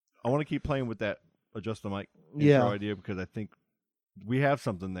I want to keep playing with that adjust the mic intro idea because I think we have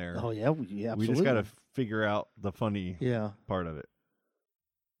something there. Oh yeah, absolutely. We just got to figure out the funny part of it.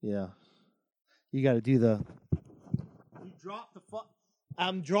 Yeah, you got to do the. You drop the fuck.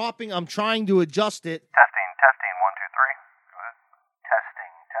 I'm dropping. I'm trying to adjust it. Testing.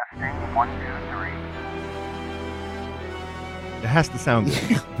 1, 2, 3. Testing. 1, 2, 3. It has to sound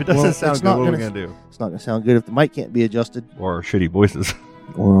good. If it doesn't sound good, what are we going to do? It's not going to sound good if the mic can't be adjusted. Or our shitty voices.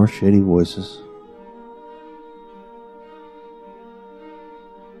 Or our shitty voices.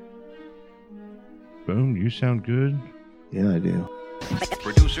 Boom, you sound good. Yeah, I do.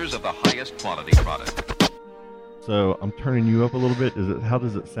 Producers of the highest quality product. So I'm turning you up a little bit. How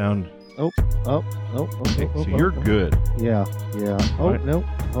does it sound? Okay. So you're good. Yeah. Oh, right. no.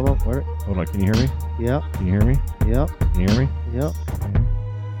 Hold on. Wait. Hold on. Can you hear me? Yeah. Can you hear me? Yeah. Can you hear me? Yeah.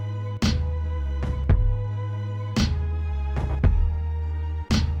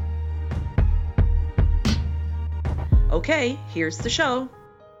 Okay, here's the show.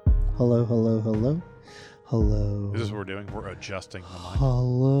 Hello. This is what we're doing. We're adjusting the mic.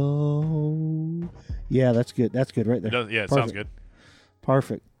 Hello. Yeah, that's good. That's good right there. It sounds good.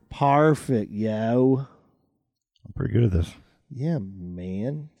 Perfect, yo. I'm pretty good at this. Yeah,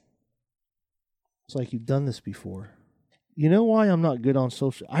 man. It's like you've done this before. You know why I'm not good on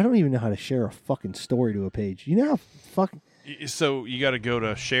social? I don't even know how to share a fucking story to a page. You know how fucking... So you got to go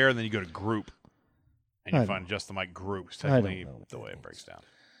to share, and then you go to group. And you find just the mic groups. Technically, the way it breaks down.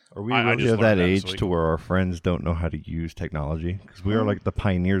 Are we really at that age to where our friends don't know how to use technology? Because we are like the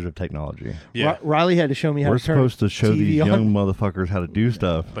pioneers of technology. Yeah. Riley had to show me how to turn We're supposed to show TV these on. young motherfuckers how to do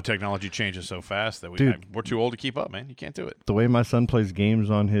stuff. But technology changes so fast that Dude, we're too old to keep up, man. You can't do it. The way my son plays games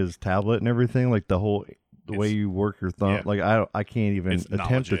on his tablet and everything, like the way you work your thumb, like I can't even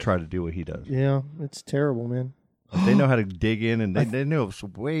attempt to try to do what he does. Yeah, it's terrible, man. Like they know how to dig in, and they know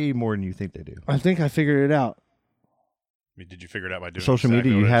way more than you think they do. I think I figured it out. I mean, did you figure it out by doing social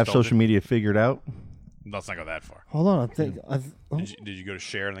media? You have social media figured out? Let's not go that far. Hold on, Did you go to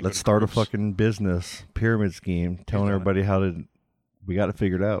share? And then Let's start a fucking business pyramid scheme, telling everybody how to. We got it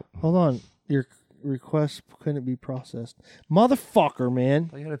figured out. Hold on, your request couldn't be processed, motherfucker,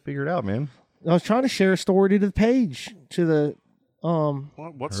 man. I got it figured out, man. I was trying to share a story to the page to the.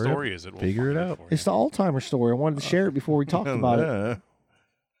 What story is it? Figure it out. It's the Alzheimer's story. I wanted to share it before we talked about it.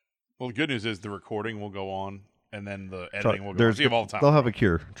 Well, the good news is the recording will go on, and then the editing will go on. So you have all the time. They'll have a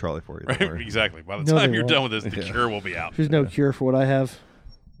cure, Charlie, for you. Right? Exactly. By the time you're done with this, the cure will be out. There's no cure for what I have.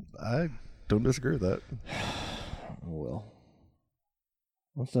 I don't disagree with that. Oh, well.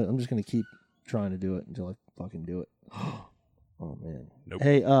 I'm just going to keep trying to do it until I fucking do it. Oh, man. Nope.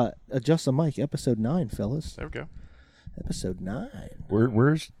 Hey, Adjust the Mic, episode 9, fellas. There we go. Episode 9.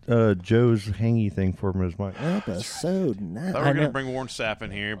 Where's Joe's hangy thing for his mic? Episode 9. I thought we were going to bring Warren Sapp in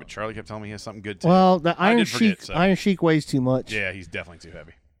here, but Charlie kept telling me he has something good to Well, the Iron Sheik weighs too much. Yeah, he's definitely too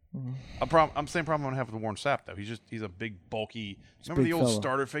heavy. I'm saying problem I'm going to have with Warren Sapp, though. He's a big, bulky... Remember the old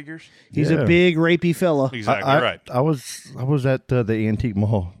starter figures? He's a big, rapey fella. Exactly right. I was at the antique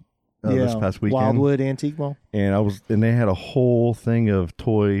mall this past weekend. Wildwood Antique Mall. And they had a whole thing of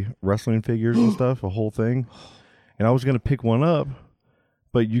toy wrestling figures and stuff, a whole thing. And I was going to pick one up,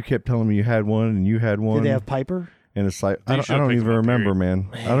 but you kept telling me you had one and you had one. Did they have Piper? And it's like, I don't even remember, man.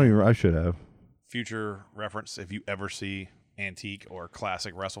 I should have. Future reference, if you ever see antique or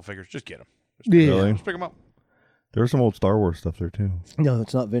classic wrestle figures, just get them. Just pick them up. There's some old Star Wars stuff there, too. No,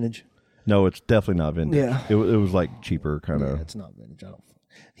 it's not vintage. No, it's definitely not vintage. Yeah. It was like cheaper, kind of. Yeah, it's not vintage.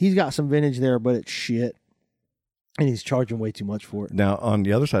 He's got some vintage there, but it's shit. And he's charging way too much for it. Now, on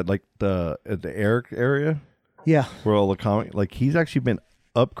the other side, like at the Eric area... Yeah. Where all the comic, like he's actually been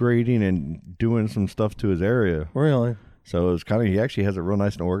upgrading and doing some stuff to his area. Really? So it's he actually has it real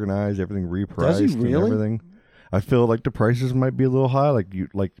nice and organized, everything repriced. Does he really? And everything. I feel like the prices might be a little high,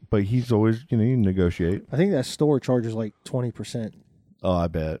 but he's always, you negotiate. I think that store charges like 20%. Oh, I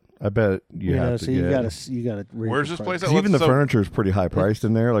bet you have to. So you gotta. Where's this place? Even the furniture is pretty high priced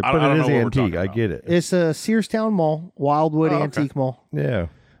in there. Like, but it is antique. I get it. It's a Searstown Mall, Wildwood Antique Mall. Yeah.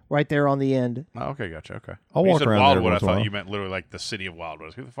 Right there on the end. Oh, okay, gotcha. Okay. I'll walk around Wildwood, there. I thought you meant literally like the city of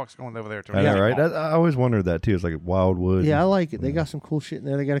Wildwood. Who the fuck's going over there? I know, right? I always wondered that too. It's like Wildwood. Yeah, I like it. They got some cool shit in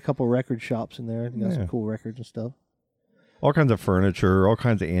there. They got a couple record shops in there. They got some cool records and stuff. All kinds of furniture, all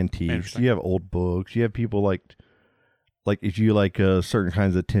kinds of antiques. You have old books. You have people like if you like certain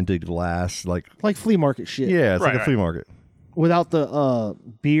kinds of tinted glass, like flea market shit. Yeah, it's like a flea market without the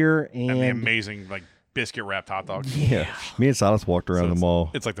beer and the amazing biscuit wrapped hot dogs. Yeah. Me and Silas walked around the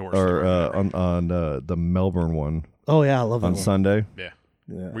mall. It's like the worst. Or on the Melbourne one. Oh yeah, I love it on Sunday. Yeah.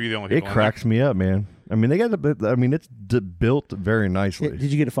 Were you the only people It cracks me up, man. I mean, they got a bit. I mean, it's built very nicely.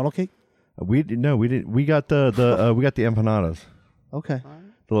 Did you get a funnel cake? We didn't. We got the we got the empanadas. Okay.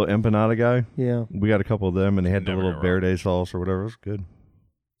 The little empanada guy. Yeah. We got a couple of them, and they had the Never little go wrong. verde sauce or whatever. It was good.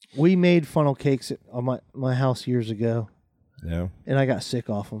 We made funnel cakes on my house years ago, Yeah. and I got sick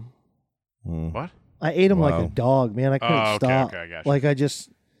off them. What? I ate them like Wow. a dog, man. I couldn't Oh, okay, stop. okay, I gotcha. Like I just.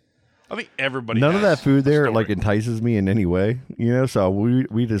 I think everybody. None of has that food a there story. like entices me in any way, So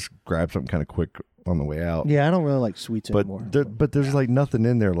we just grabbed something kind of quick on the way out. Yeah, I don't really like sweets But anymore. but there's like nothing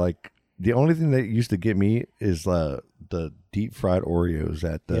in there. Like the only thing that used to get me is the deep fried Oreos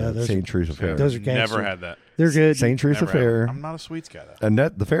at Yeah, the those St. are- Teresa Fair. those are gangster. Never had that. They're good. St. Teresa Never had Fair. it. I'm not a sweets guy though. And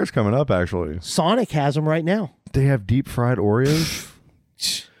the fair's coming up actually. Sonic has them right now. They have deep fried Oreos.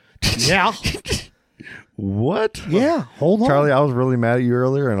 Yeah. What? Yeah. Hold on. Charlie, I was really mad at you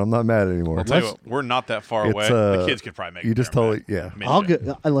earlier, and I'm not mad anymore. I'll tell you what, we're not that far It's, away. The kids could probably make you it just there, totally- man. yeah. I'll Midday.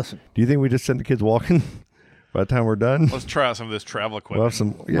 get. Listen. Do you think we just send the kids walking by the time we're done? Let's try out some of this travel We'll equipment. have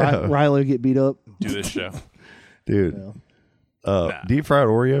some, yeah, Riley will get beat up. Do this show. dude. Nah. Deep fried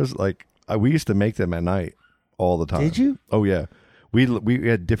Oreos, like we used to make them at night all the time. Did you? Oh yeah, we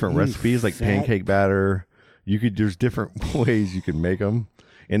had different You recipes like fat- pancake batter. There's different ways you can make them,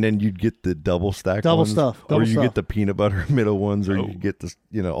 and then you'd get the double stack, Double ones, stuff, or double you stuff. get the peanut butter middle ones, or Oh. you get the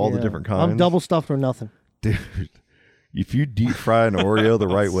all the Yeah. different kinds. I'm double stuffed or nothing. dude. If you deep fry an Oreo the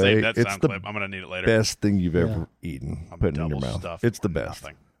right Save way, that it's sound the clip. I'm gonna need it later. best thing you've ever eaten. I'm Putting in your double mouth, stuffed it's the or best.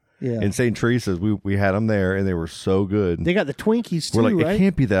 nothing. Yeah. In St. Teresa's, we had them there, and they were so good. They got the Twinkies too, We're like, right? it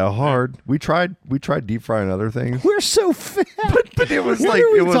can't be that hard. We tried deep frying other things, We're so fat. but it was What like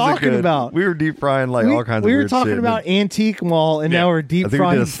are we it wasn't talking good. about? We were deep frying like all kinds of we were weird talking shit. about Antique Mall, and Yeah. now we're I deep think we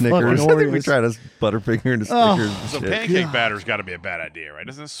frying did a Snickers. fucking I think we Oreos. tried a Butterfinger and a Oh. Snickers. and So shit. pancake batter's got to be a bad idea, right?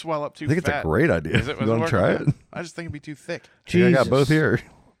 Doesn't it swell up too I think it's a fat? great idea. Is it? You want to try it? I just think it'd be too thick. I got Jesus. both here.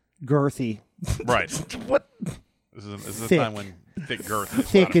 Girthy, Right. What? This is the Thick. time when thick girth. is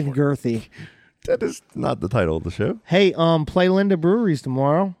thick not and important. girthy. That is not the title of the show. Hey, play Linda Breweries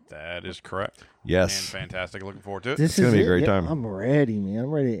tomorrow. That is correct. Yes. And fantastic. Looking forward to it. This gonna is be a it. great Yeah, time. I'm ready, man.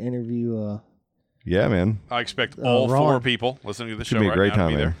 I'm ready to interview. Yeah, man. I expect all Ron. 4 people listening to the show be a right great now to time,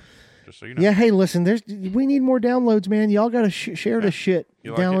 be there. man. Just so you know. Yeah, hey, listen. We need more downloads, man. Y'all got to share this shit.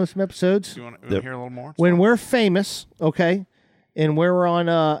 You like Download it? some episodes. You want to Yep. hear a little more? It's When fine. we're famous, okay, and we're on.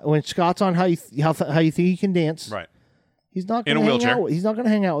 When Scott's on, how you think he can dance? Right. He's not In going a to hang wheelchair. out. He's not going to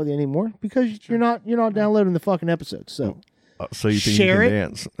hang out with you anymore because you're not downloading the fucking episodes. So So you think Share you it. can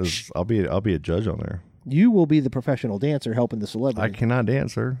dance? I'll be a judge on there. you will be the professional dancer helping the I celebrity. cannot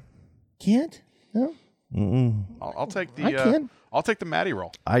dance, sir. Can't. No, I'll take the I can. I'll take the Maddie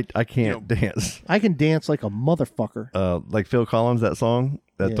roll. I can't dance. I can dance like a motherfucker. Like Phil Collins, that song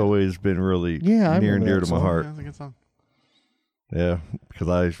that's Yeah. always been really Yeah, I near and remember dear that to my song. heart. Yeah, that's a good song. Yeah, because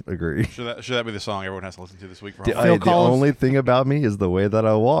I agree. Should that be the song everyone has to listen to this week? For The, Halloween? Phil Collins- only thing about me is the way that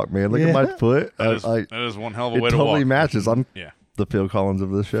I walk, man. Look at my Yeah. foot. that is one hell of a it way to totally walk. matches. I'm Yeah. the Phil Collins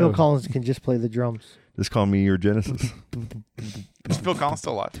of this show. Phil Collins can just play the drums. Just call me your Genesis. Is Phil Collins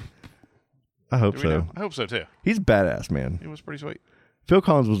still alive? I hope Do we know? so. I hope so too. He's badass, man. He was pretty sweet. Phil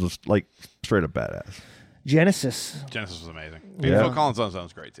Collins was just like straight up badass. Genesis. Genesis was amazing. Yeah. Phil Collins on his own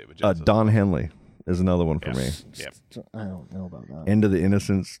is great too. But Genesis, Don Henley is another one for Yes. me. Yep. I don't know about that. End of the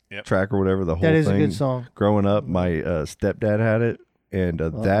Innocence Yep. track or whatever. The whole That is thing. a good song. Growing up, my stepdad had it, and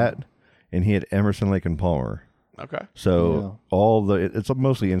that, and he had Emerson, Lake and Palmer. Okay. So it's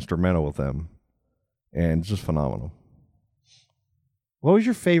mostly instrumental with them, and it's just phenomenal. What was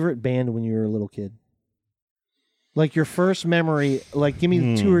your favorite band when you were a little kid? Like your first memory, like give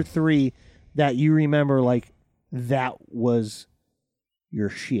me 2 or 3 that you remember, like that was your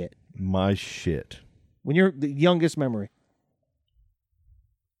shit. My shit. When you're the youngest memory.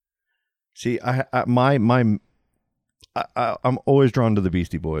 See, I'm always drawn to the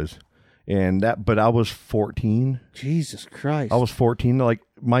Beastie Boys, but I was 14. Jesus Christ. I was 14. Like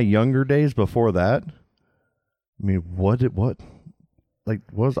my younger days before that. I mean,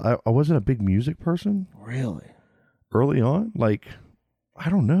 I wasn't a big music person Really? early on. Like, I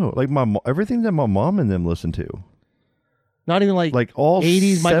don't know. Like everything that my mom and them listened to. Not even like all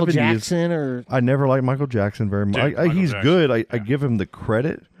 80s Michael 70s. Jackson or I never liked Michael Jackson very much. Michael He's Jackson. good. I Yeah. give him the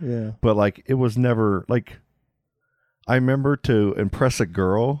credit, yeah. but like it was never like. I remember to impress a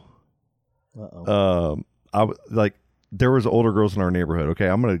girl. Uh-oh. There was older girls in our neighborhood. Okay,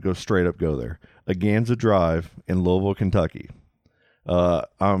 I'm gonna go straight up go there. Aganza Drive in Louisville, Kentucky.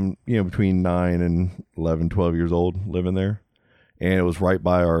 I'm between 9 and 11, 12 years old living there, and it was right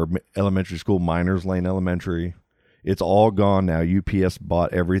by our elementary school, Miners Lane Elementary. It's all gone now. UPS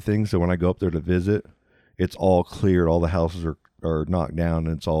bought everything, so when I go up there to visit, it's all cleared. All the houses are are knocked down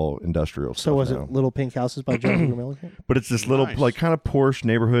and it's all industrial So stuff was now. it Little Pink Houses by John Cougar Mellencamp? But it's this little Nice. like kind of Porsche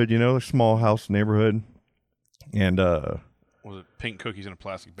neighborhood, a small house neighborhood, and Was it pink cookies in a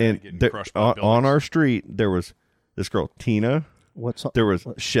plastic bag and getting there, crushed by on buildings? our street there was this girl Tina, What song? there was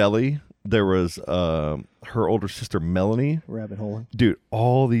Shelly, there was her older sister Melanie. Rabbit Hole. Dude,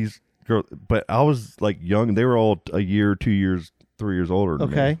 all these girls, but I was like young. They were all a year, 2 years, 3 years older than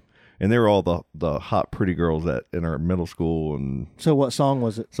Okay. me. And they were all the hot, pretty girls that in our middle school and So what song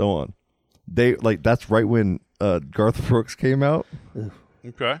was it? so on. They that's right when Garth Brooks came out.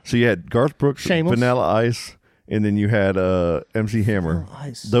 Okay. So you had Garth Brooks, Shameless. Vanilla Ice, and then you had MC Hammer. Vanilla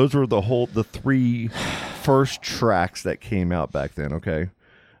Ice. Those were the three first tracks that came out back then. Okay,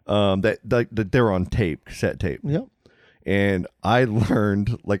 that they were on tape, cassette tape. Yep. And I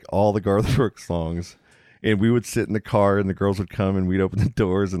learned like all the Garth Brooks songs, and we would sit in the car, and the girls would come, and we'd open the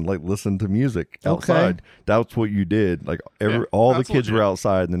doors and like listen to music outside. That's what you did. Like all the that's kids were legit.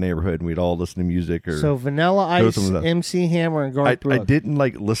 outside in the neighborhood, and we'd all listen to music. Or So Vanilla Ice, some of the- MC Hammer, and Garth I Brooks. didn't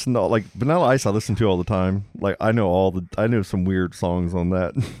like listen to like Vanilla Ice. I listened to all the time. Like I know some weird songs on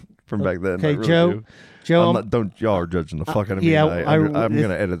that from back then. Okay, I really Joe. do. Joe, I'm not, don't y'all are judging the fuck out of me. yeah, I'm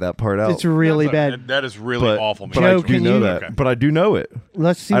gonna edit that part out. it's really bad. That is really but, awful. but man. I Joe, do can know you- that. Okay. But I do know it.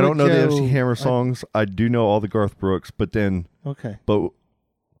 Let's see. I what don't know the Joe- MC Hammer songs. I do know all the Garth Brooks, but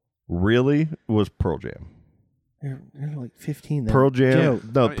really was Pearl Jam. You're like 15 then. Pearl Jam. Joe,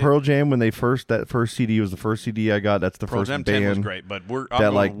 No, I mean, Pearl Jam when that first CD was the first CD I got. That's the Pearl first Jam 10 was band. great, but I'm that,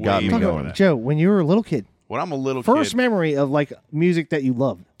 going like, way got me before going. that. Joe, when you were a little kid, When I'm a little first kid, memory of like music that you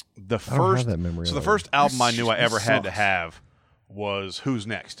loved. the I don't have first that memory so of the it. first album I knew I That ever had to sucks. have was Who's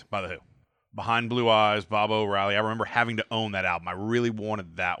Next by The Who. Behind Blue Eyes, Bob O'Reilly. I remember having to own that album. I really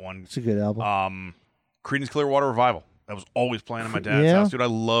wanted that one. It's a good album. Creedence Clearwater Revival. That was always playing in my dad's Yeah. house. Dude, I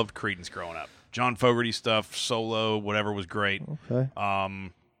loved Creedence growing up. John Fogerty stuff, solo, whatever was great. Okay.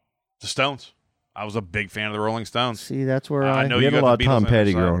 The Stones. I was a big fan of the Rolling Stones. See, that's where I I know We you had a got lot the of Tom Beatles on the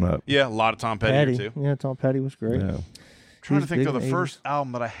Petty side. growing up. Yeah, a lot of Tom Petty, Petty. here, too. Yeah, Tom Petty was great. Yeah. Trying He's to think of big the in the first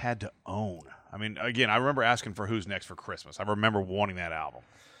album that I had to own. I mean, again, I remember asking for Who's Next for Christmas. I remember wanting that album.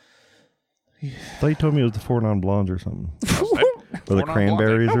 I thought you told me it was the Four Non Blondes or something, or the Four Non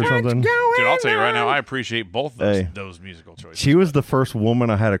Cranberries or something. Dude, I'll tell you right now, I appreciate both Hey. those musical choices. She was the first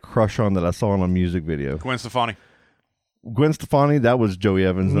woman I had a crush on that I saw in a music video. Gwen Stefani. Gwen Stefani, that was Joey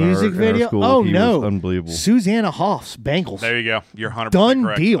Evans. Music in our video? school. Oh, He no. was unbelievable. Susanna Hoffs, Bengals. There you go. You're 100% Done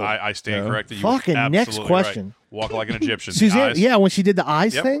correct. deal. I stand Yeah. corrected. You Fucking were next absolutely question. right. Walk like an Egyptian. Suzanne, Eyes. yeah, when she did the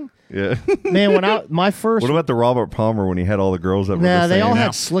eyes Yep. thing, Yeah. man. My first, What about the Robert Palmer when he had all the girls that were nah, the they same? all now.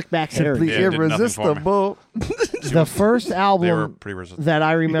 had slick back hair. Simply Yeah, it did nothing for me. irresistible. The first They were album pretty resistant. that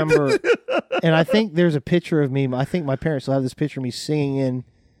I remember, and I think there's a picture of me. I think my parents will have this picture of me singing in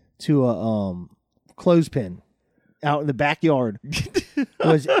to a clothespin out in the backyard.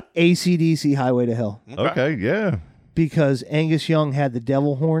 Was AC/DC Highway to Hell, Okay, yeah. because Angus Young had the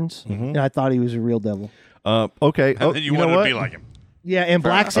devil horns, and I thought he was a real devil. Okay. And then you wanted to be like him. Yeah, and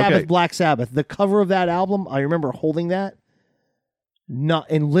Black Sabbath, Okay. Black Sabbath. The cover of that album, I remember holding that,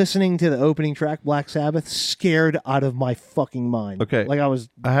 and listening to the opening track, Black Sabbath, scared out of my fucking mind. Okay. like I was.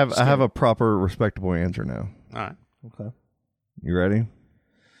 I have a proper, respectable answer now. All right. Okay. You ready?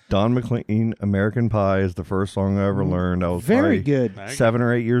 Don McLean, American Pie is the first song I ever learned. I was Very probably good. There you go. 7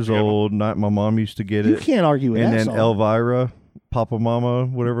 or 8 years Good one. old. Not my mom used to get You it. can't argue with And that then song. Elvira, Papa Mama,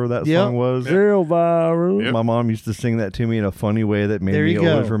 whatever that Yep. song was. Elvira. Yep. My mom used to sing that to me in a funny way that made There me you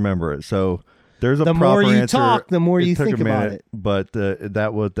go. always remember it. So there's a The proper more you answer. talk, the more you took think a about minute, it. But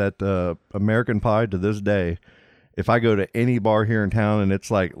that was that American Pie to this day. If I go to any bar here in town and it's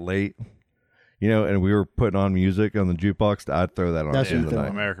like late, and we were putting on music on the jukebox, I'd throw that on That's at the end what of the you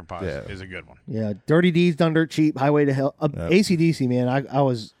night. American Pie Yeah. is a good one. Yeah, Dirty Deeds Done Dirt Cheap, Highway to Hell. AC/DC, man. I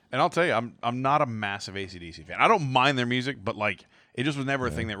was. And I'll tell you, I'm not a massive AC/DC fan. I don't mind their music, but like it just was never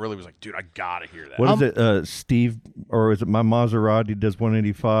a thing that really was like, dude, I gotta hear that. What is it? Steve, or is it my Maserati does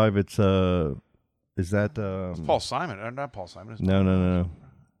 185? It's is that Paul Simon, not Paul Simon. It's No.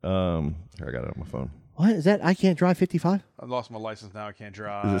 Here, I got it on my phone. What is that? I Can't Drive 55? I lost my license now. I can't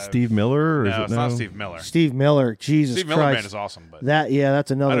drive. Is it Steve Miller? Or No, is it it's not Steve Miller. Steve Miller. Jesus Steve Miller Christ. Band is awesome, but That's I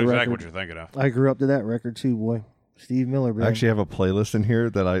another know exactly record. what you're thinking of. I grew up to that record too, boy. Steve Miller Band. I actually have a playlist in here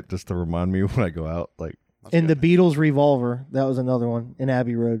that I just to remind me when I go out. Like, and the Beatles Revolver. That was another one in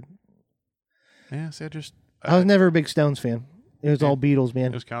Abbey Road. Yeah, see, I was never a big Stones fan. It was all Beatles, it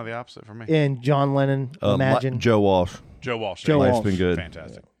man. was kind of the opposite for me. And John Lennon, Imagine. Joe Walsh. Joe Walsh. Joe Life's Walsh. been good.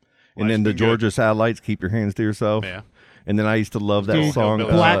 Fantastic. And then Life's the been good. Georgia Satellites, Keep Your Hands to Yourself. Yeah. And then I used to love that Dude, song,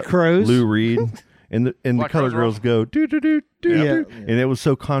 Black Crows. Lou Reed. and the Black color Rose girls go do do do do, Yeah. do, Yeah. and it was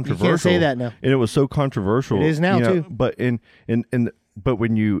so You controversial. can't say that now. And it was so controversial. It is now, you know, too. But but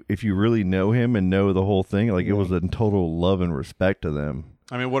if you really know him and know the whole thing, like it was in total love and respect to them.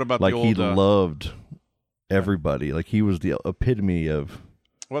 I mean, what about Like the he old? loved everybody. Like he was the epitome of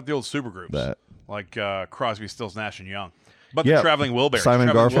What about the old supergroups? that. Like Crosby, Stills, Nash and Young. But Yeah. the Traveling Wilburys. Simon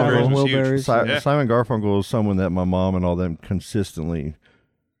Traveling Garfunkel. Wilburys was huge. Wilburys. Yeah. Simon Garfunkel is someone that my mom and all them consistently.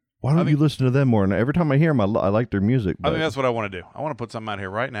 Why don't you listen to them more? And every time I hear them, I like their music. I But think that's what I want to do. I want to put something out here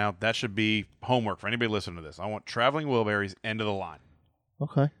right now. That should be homework for anybody listening to this. I want Traveling Wilburys, End of the Line.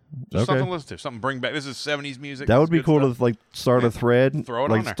 Okay. Just Okay. something to listen to. Something bring back. This is 70s music. that This would is be good cool stuff. to like start a thread. Throw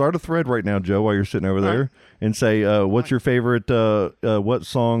it like on there. start a thread right now, Joe, while you're sitting over All there, right. and say, "What's your favorite? What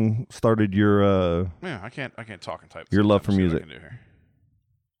song started your Yeah, I can't talk and type. Your love for Sometimes. See music. what I can do here.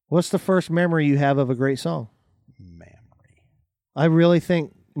 What's the first memory you have of a great song? Memory. I really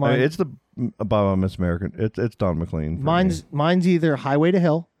think mine. it's the by Miss American. It's Don McLean. for mine's either Highway to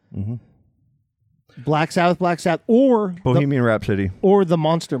Hell, Mhm. Black Sabbath, or me. Bohemian Rhapsody. the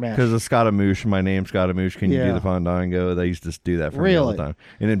Monster Mash. Because of Scaramouche, my name's Scaramouche. Can you do Yeah. the Fandango? They used to do that for me all the Really? time.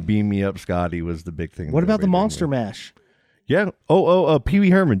 And then Beam Me Up, Scotty was the big thing. What that about the everybody did. Monster Mash? Yeah. Pee Wee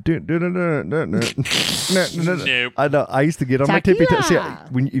Herman. Nope. I know. I used to get on my tippy toes. See,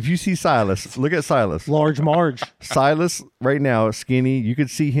 Tequila. if you see Silas, look at Silas. Large Marge. Silas right now, skinny. You could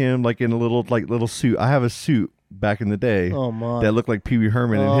see him like in a little suit. I have a suit back in the day Oh my. that looked like Pee Wee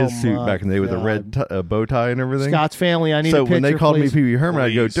Herman in Oh, his suit my back in the day with a God. red bow tie and everything. Scott's Family. I need So a picture, when they called please. me Pee Wee Herman,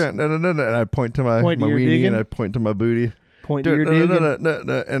 I'd go Please. dun, dun, dun, dun, dun, and I'd point to my Point to your weenie digging? and I'd point to my booty. Point to your Dun, dun, digging. dun, dun,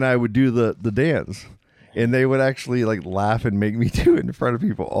 dun, and I would do the dance, and they would actually like laugh and make me do it in front of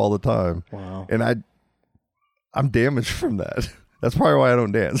people all the time. Wow. And I'm damaged from that. That's probably why I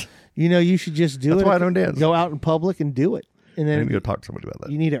don't dance. You know, you should just do That's it. why I don't dance. Go out in public and do it, and I need then to go talk to somebody about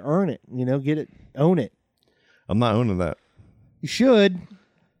that. you need to earn it. You know, get it, own it. I'm not owning that. You should.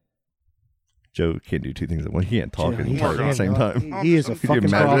 Joe can't do two things at once. He can't talk Joe, and he talk at the same cannot. time. He is a I'm fucking imagine?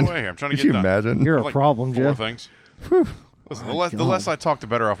 problem. Away here. I'm trying to Could get you done. imagine? You're a Like problem, four Joe. things. Whew. Listen, the less I talk, the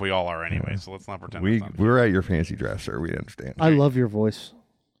better off we all are anyway. So let's not pretend. We that's not we're at your fancy draft, sir. We understand. I love your voice.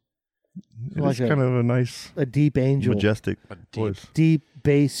 It's like kind of a nice, A deep angel. majestic a deep, voice. Deep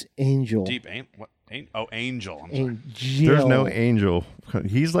bass angel. deep ain't what? Ain't oh angel. I'm sorry. Angel. There's no angel.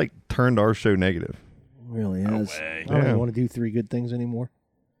 He's like turned our show negative. Really No is. way. I don't Yeah. even want to do three good things anymore.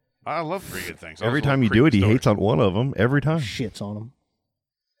 I love three good things. I Every also time love you do it, he creepy hates on one of them. Every time. Shits on him.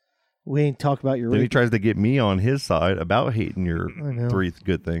 We ain't talk about your Then he rapey. tries to get me on his side about hating your I know. three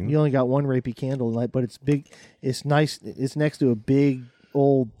good things. You only got one rapey candle tonight, but it's big. It's nice. It's next to a big,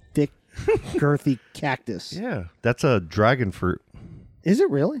 old, thick, girthy cactus. Yeah, that's a dragon fruit. Is it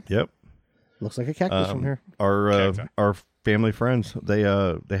really? Yep. Looks like a cactus from here. Our family friends they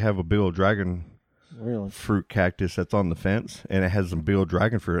have a big old dragon Really? fruit cactus that's on the fence, and it has some big old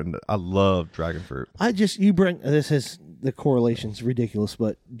dragon fruit. And I love dragon fruit. You bring this is the correlation's ridiculous,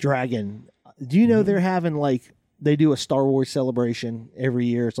 but dragon. Do you know they're having like they do a Star Wars celebration every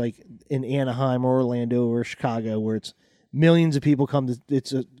year? It's like in Anaheim or Orlando or Chicago, where it's millions of people come to.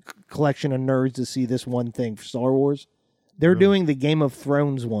 It's a collection of nerds to see this one thing for Star Wars. They're doing the Game of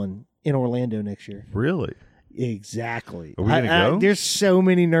Thrones one in Orlando next year. Really? Exactly. Are we gonna go? There's so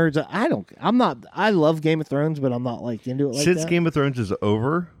many nerds. I'm not. I love Game of Thrones, but I'm not like into it like Since that. Game of Thrones is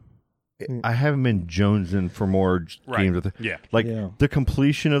over, I haven't been jonesing for more Right. Games of Thrones. Yeah. Like Yeah. the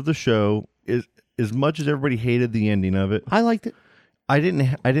completion of the show is as much as everybody hated the ending of it. I liked it. I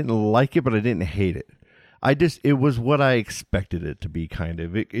didn't like it, but I didn't hate it. It was what I expected it to be, kind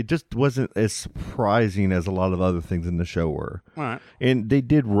of. It just wasn't as surprising as a lot of other things in the show were. All right. And they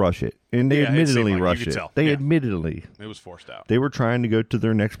did rush it. And they Yeah, it seemed admittedly like you rushed could it. tell. They Yeah. admittedly. It was forced out. They were trying to go to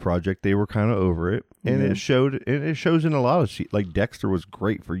their next project. They were kind of over it. And it showed, and it shows in a lot of like Dexter was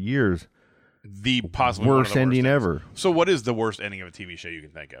great for years. The possibly one of Worst the ending things. ever. So what is the worst ending of a TV show you can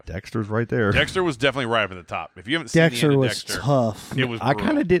think of? Dexter's right there. Dexter was definitely right up at the top. If you haven't seen Dexter the end was of Dexter, tough. it was. I brutal.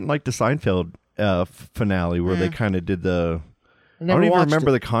 kind of didn't like the Seinfeld finale where they kind of did the. I never don't even watched remember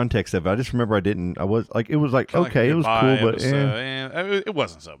it. the context of it. I just remember I didn't. I was like, it was like Kinda like okay, a it was goodbye. cool, but was, it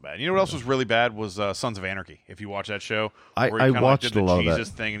wasn't so bad. You know what else was really bad was Sons of Anarchy. If you watch that show, I where he kinda, watched did the a lot of that.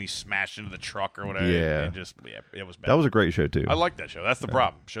 Jesus thing and he smashed into the truck or whatever. Yeah. it was bad. that was a great show too. I like that show. That's the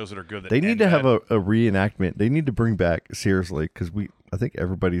problem. Shows that are good. That They need end to have bad. a reenactment. They need to bring back seriously because I think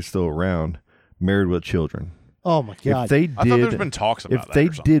everybody's still around. Married with Children. Oh my god! If they I thought there's did, been talks about if that. they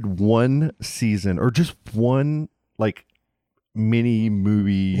or something. did one season or just one like mini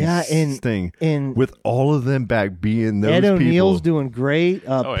movie thing. And with all of them back being those Ed O'Neill's people. doing great.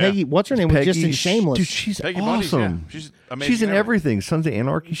 yeah. Peggy, what's her name? Was just in Peggy, Shameless. Dude, she's Peggy Bundy's, awesome. yeah. She's amazing. She's in everything. Sons of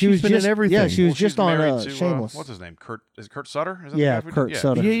Anarchy. She was She's been just- in everything. yeah, she was Well, just she's on married to, Shameless. What's his name? Is it Kurt Sutter? Is that Yeah, the guy who Kurt did-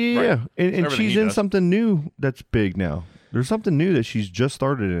 Sutter. Yeah. Right. And Everything she's he in does. something new that's big now. There's something new that she's just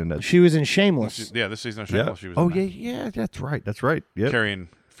started in. That's She was in Shameless. Yeah, this season of yeah. Shameless, she was Oh in that. yeah. That's right. Yep. Carrying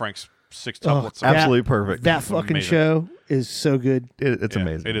Frank's 6 Oh, tuplets. that- Absolutely perfect. That fucking amazing. show is so good. It's Yeah,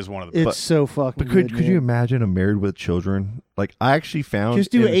 amazing. It is one of the It's so fucking But good. could you man. imagine a Married with Children? Like I actually found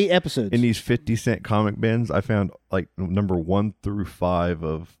just do in, 8 episodes? in these 50-cent comic bins. I found like number 1 through 5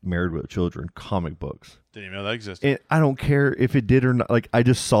 of Married with Children comic books. Didn't even know that existed. And I don't care if it did or not. Like I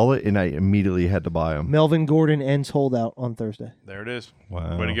just saw it and I immediately had to buy them. Melvin Gordon ends Holdout on Thursday. There it is.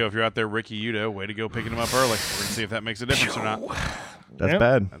 Wow. Way to go. If you're out there, Ricky Udo, way to go picking him up early. We're going to see if that makes a difference or not. That's Yep.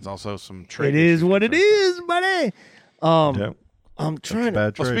 bad. That's also some trade. It is issues what it concerned. is, buddy. Yep. I'm That's trying to.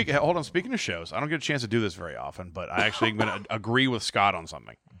 bad Well, trade. hold on. Speaking of shows, I don't get a chance to do this very often, but I actually am going to agree with Scott on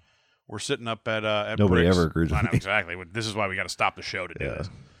something. We're sitting up at Nobody Bricks. ever agrees with I know me. exactly. This is why we got to stop the show to do Yeah. this.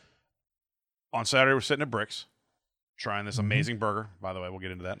 On Saturday, we're sitting at Bricks, trying Mm-hmm. this amazing burger. By the way, we'll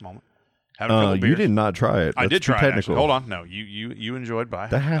get into that in a moment. Having a couple You beers. did not try it. I That's did too try it. technical. Actually. Hold on. No, you enjoyed.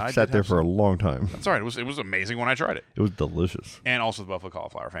 But That I half did sat there have for a some. long time. That's all right. It was amazing when I tried it, It was delicious. and also the buffalo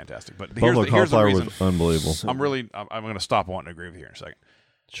cauliflower, fantastic. But Buffalo here's the cauliflower reason. was unbelievable. I'm going to stop wanting to agree with you here in a second.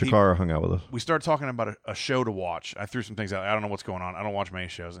 Shakara hung out with us. We started talking about a show to watch. I threw some things out. I don't know what's going on. I don't watch many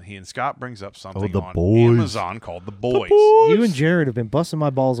shows. And he and Scott brings up something The on Boys. Amazon called The Boys. You and Jared have been busting my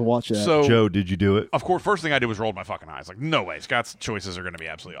balls to watch that. So, Joe, did you do it? of course, first thing I did was rolled my fucking eyes. Like, no way. Scott's choices are going to be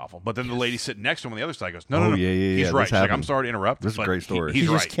absolutely awful. But then the lady sitting next to him on the other side goes, no. Yeah. He's This right. She's like, I'm happened. sorry to interrupt. This is a but great story. He's she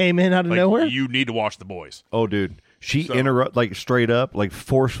right. just came in out of Like, nowhere. You need to watch The Boys. Oh, dude. She So- like straight up, like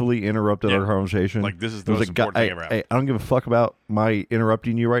forcefully interrupted Yeah. our conversation. Like, this is the It was most like, important thing hey, ever hey, I don't give a fuck about my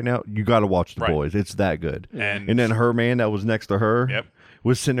interrupting you right now. You got to watch The Right. Boys. It's that good. And- then her man that was next to her Yep.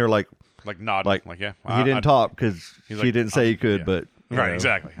 was sitting there like Like, nodding. Like, yeah. he didn't talk because he's she like, didn't say he could, yeah. but you Right, know.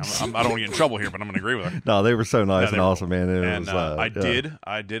 exactly. I don't want to get in trouble here, but I'm going to agree with her. No, they were so nice Yeah, they and were awesome, man. It And was,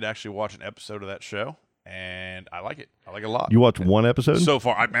 I did actually watch an episode of that show, and I like it. I like it a lot. You watched one episode? so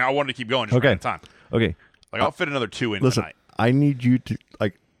far. I wanted to keep going. Just Okay. ran out of time. Okay. Like I'll fit another 2 in Listen, tonight. I need you to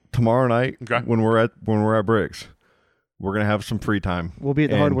like tomorrow night Okay. when we're at Bricks. We're gonna have some free time. We'll be at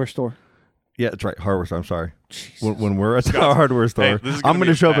the And- hardware store. Yeah, that's right. Hardware store. I'm sorry. When we're at the hardware store, this is gonna I'm be going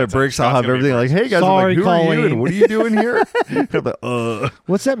to a show up bad at Bricks. time. I'll Scott's have gonna be everything like, hey guys, Sorry, I'm like, who are you Colleen. and what are you doing here? I'm like,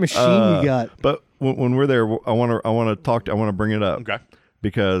 What's that machine you got? But when we're there, I want to bring it up. Okay.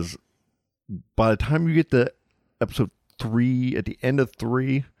 Because by the time you get to episode 3, at the end of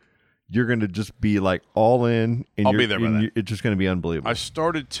 3, you're going to just be like all in. And I'll be there by then. It's just going to be unbelievable. I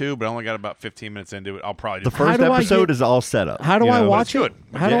started 2, but I only got about 15 minutes into it. I'll probably The just first do I episode get- is all set up. How do you I know? watch it's it?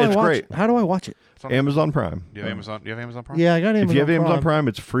 good. How do Yeah, I it's watch great. it? How do I watch it? Amazon Prime. Do you have Amazon? Do you have Amazon Prime? Yeah, I got Amazon. If you have Amazon Prime. Prime,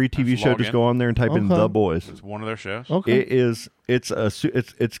 it's a free TV Just show. log Just in. go on there and type in Okay. The Boys. It's one of their shows. Okay.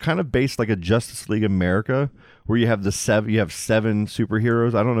 It's kind of based like a Justice League America, where you have seven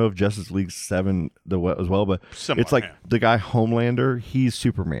superheroes. I don't know if Justice League's 7 as well, but Similar, it's like yeah. the guy Homelander. He's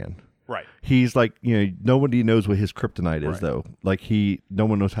Superman. Right. He's like, nobody knows what his kryptonite is Right. though. Like no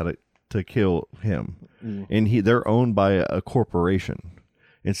one knows how to kill him, Mm. and they're owned by a corporation.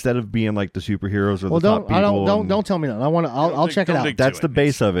 Instead of being like the superheroes or Well, the top people. don't tell me nothing. I'll check it don't out. dig That's to the it.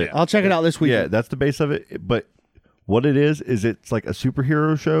 base of it. Yeah. I'll check it out this Yeah, weekend. that's the base of it. But what it is it's like a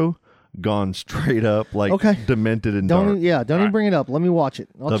superhero show gone straight up, like Okay. demented and dark. Don't even bring it up. Let me watch it.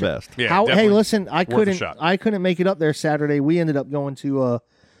 I'll The check- best. Yeah, Hey, definitely listen, I worth a shot. couldn't make it up there Saturday. We ended up going to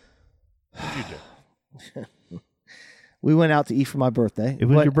You did. we went out to eat for my birthday. It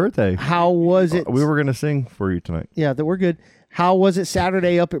was But your birthday. How was it? We were gonna sing for you tonight, Yeah, that we're good. How was it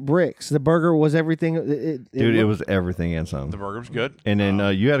Saturday up at Bricks? The burger was everything. dude. It was everything and some. The burger was good. And then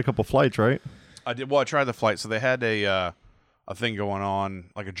you had a couple flights, right? I did. Well, I tried the flight. So they had a thing going on,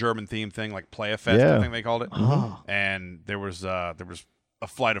 like a German theme thing, like Playa Fest, Yeah. I think they called it. Oh. And there was a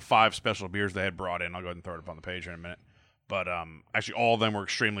flight of 5 special beers they had brought in. I'll go ahead and throw it up on the page here in a minute. But actually, all of them were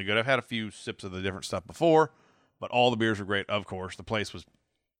extremely good. I've had a few sips of the different stuff before, but all the beers were great. Of course, the place was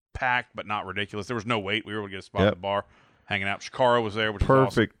packed, but not ridiculous. There was no wait. We were able to get a spot Yep. at the bar, hanging out. Shikara was there, which was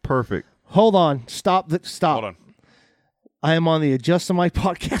awesome. Perfect. Hold on. Stop. Hold on. I am on the Adjust to My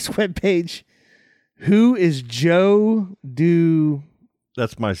Podcast webpage. Who is Joe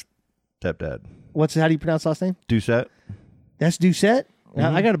That's my stepdad. How do you pronounce last name? Doucette. That's Doucette?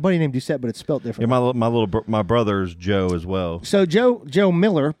 I got a buddy named Doucette, but it's spelled Yeah, different. my brother's Joe as well. So Joe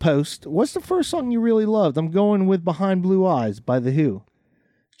Miller post, what's the first song you really loved? I'm going with Behind Blue Eyes by The Who.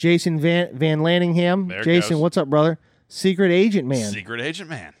 Jason Van Lanningham. There it Jason, goes. what's up, brother? Secret Agent Man. Secret Agent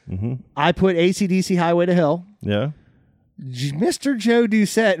Man. I put AC/DC Highway to Hell. Yeah. Mr. Joe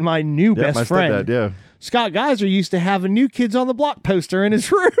Doucette, my new Yeah, best my friend. stepdad, yeah. Scott Geiser used to have a New Kids on the Block poster in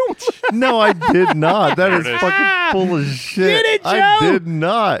his room. No, I did not. That is There it is. fucking full of shit. Get it, I Joe? did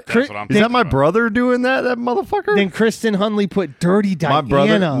not. That's what I'm Is that talking my about. brother doing that? That motherfucker? Then Kristen Hunley put Dirty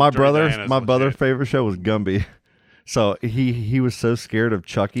Diana. my Dirty brother's Diana's brother's legit. favorite show was Gumby. So he was so scared of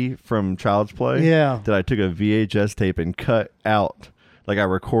Chucky from Child's Play Yeah. that I took a VHS tape and cut out, like I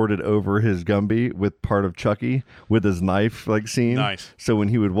recorded over his Gumby with part of Chucky with his knife like scene. Nice. So when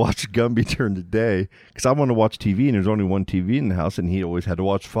he would watch Gumby during the day, because I wanted to watch TV and there's only one TV in the house, and he always had to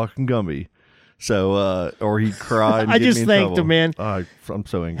watch fucking Gumby. So or he'd cry. And I get just me in thanked trouble. him, man. I'm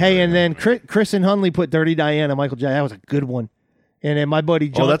so angry. Hey, right and now. then Kristen Hunley put Dirty Diana, Michael J. That was a good one. And then my buddy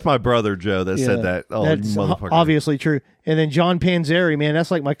John. Oh, that's my brother Joe that Yeah, said that. Oh, that's you motherfucker. obviously true. And then John Panzeri, man, that's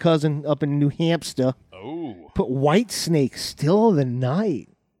like my cousin up in New Hampshire. Oh, Put White Snake, Still of the Night.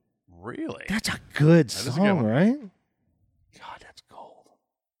 really? That's a good is a good song, one. right? God, that's gold.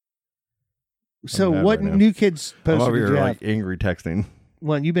 So, mad what right now. New Kids I'm poster over did here you like have? angry texting.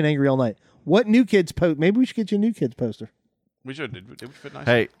 Well, you've been angry all night. What New Kids post? Maybe we should get you a New Kids poster. We should. It would fit nice.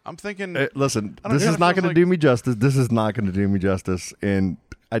 Hey, I'm thinking. listen, I don't this know, is it not feels going to like- do me justice. This is not going to do me justice. And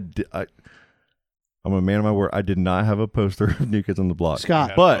I'm a man of my word. I did not have a poster of New Kids on the Block. Scott.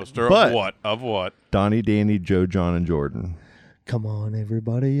 Had a but poster but of what? Of what? Donnie, Danny, Joe, John, and Jordan. Come on,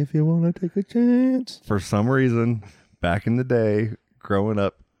 everybody, if you want to take a chance. For some reason, back in the day, growing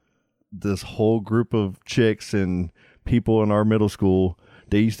up, this whole group of chicks and people in our middle school,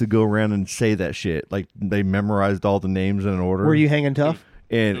 they used to go around and say that shit. Like they memorized all the names in an order. Were you hanging tough?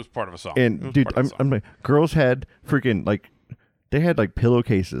 It And was part of a song. It And was dude, part of the I'm song. like, girls had freaking like, they had like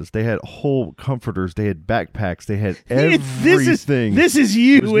pillowcases, they had whole comforters, they had backpacks, they had everything. This is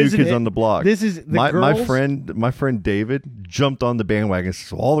you, was New isn't Kids it? on the Block. This is the my girls? friend David jumped on the bandwagon.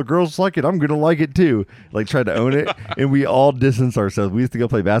 So all the girls like it, I'm gonna like it too. Like tried to own it, and we all distanced ourselves. We used to go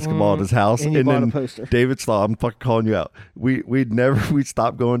play basketball at his house, and you bought then a poster. David saw. I'm fucking calling you out. We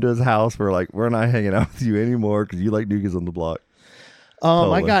stopped going to his house. We're like, we're not hanging out with you anymore because you like New Kids on the Block. I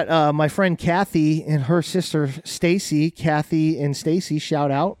Totally. got my friend Kathy and her sister Stacy. Kathy and Stacy, shout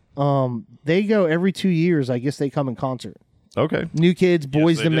out. They go every 2 years. I guess they come in concert. Okay. New Kids,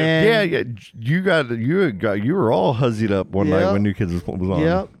 Boys they to do. Men. Yeah. You were all huzzied up one night Yep. when New Kids was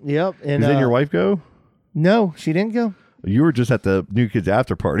on. Yep. And Did your wife go? No, she didn't go. You were just at the New Kids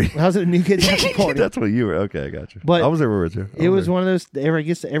after party. I was at a New Kids after party. That's what you were. Okay, I got you. But I was there with you. It was one of those. I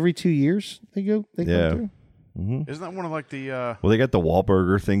guess every 2 years they go. They Yeah. come through. Isn't that one of like the? Well, they got the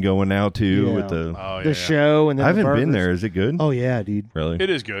Wahlburger thing going now too Yeah. with the. Oh yeah, The yeah. show and then I haven't the been burgers. there. Is it good? Oh yeah, dude. really? It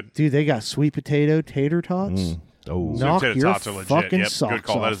is good. Dude, they got sweet potato tater tots. Oh, No. Knock Potato your tots are legit. fucking Yep, socks good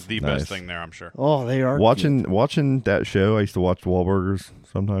call. That off. is the Nice. best thing there. I'm sure. Oh, they are good. watching that show. I used to watch Wahlburgers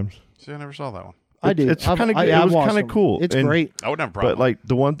sometimes. See, I never saw that one. I do. It's I've- kind of. I- It I've was watched kind of them. cool. It's And- great. I wouldn't have a problem. But like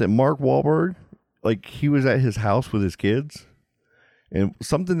the one that Mark Wahlberg, like he was at his house with his kids, and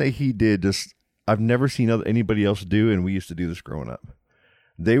something that he did just I've never seen anybody else do, and we used to do this growing up.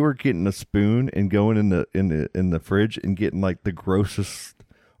 They were getting a spoon and going in the fridge and getting like the grossest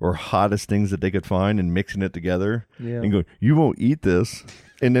or hottest things that they could find and mixing it together Yeah. and go, "You won't eat this,"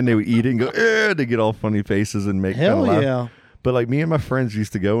 and then they would eat it and go, they get all funny faces and make Hell kinda laugh. yeah. But like me and my friends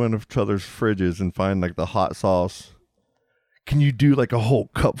used to go in each other's fridges and find like the hot sauce. Can you do like a whole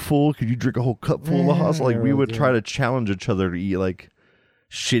cup full? Could you drink a whole cup full of hot sauce? Like we Yeah, would dude. try to challenge each other to eat like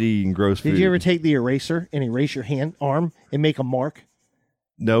shitty and gross food. Did you ever take the eraser and erase your arm and make a mark?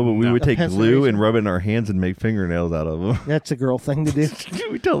 No, but we No. would A take pencil glue eraser? and rub it in our hands and make fingernails out of them. That's a girl thing to do.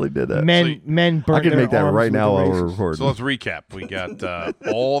 We totally did that. Men burn I can their make that arms right with now while we're erasers. recording. So let's recap. We got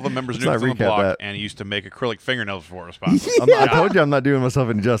all the members of New Let's Kids not on the recap Block, that. and he used to make acrylic fingernails before it was possible. I told you I'm not doing myself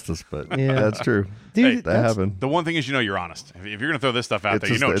any justice, but Yeah. that's true. Dude, Hey, That that's- happened. The one thing is, you're honest. If you're going to throw this stuff out It's there,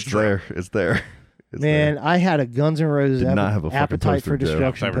 you just, know it's it's true. there. It's there. It's Man, there. I had a Guns N' Roses Did not have a fucking Appetite for poster, Joe.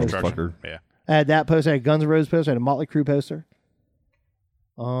 Destruction Cyber poster. Destruction. Fucker. Yeah. I had that poster. I had Guns N' Roses poster. I had a Motley Crue poster.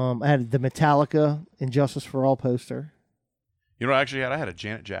 I had the Metallica Injustice for All poster. You know what I actually had? I had a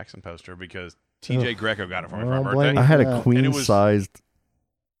Janet Jackson poster because TJ Greco got it for me for Oh, my blame birthday. I had a And it queen was- sized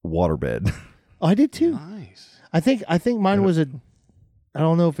waterbed. Oh, I did too. Nice. I think mine was a. I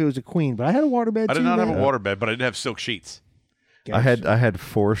don't know if it was a queen, but I had a waterbed I too. did not have a man. waterbed, but I did have silk sheets. I had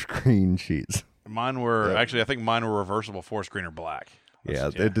 4 screen sheets. Mine were Yep. actually, I think mine were reversible 4-screen or black. Yeah,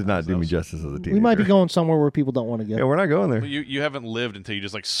 That's- it did not do me those. justice as a teenager. We might be going somewhere where people don't want to go. Yeah, we're not going there. Well, you haven't lived until you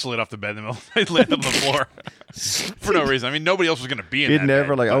just like slid off the bed in the middle and landed on the floor for no reason. I mean, nobody else was going to be in It that never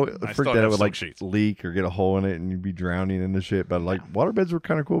bed, like I but I freaked still that had it would silk like sheets. leak or get a hole in it and you'd be drowning in the shit. But like waterbeds were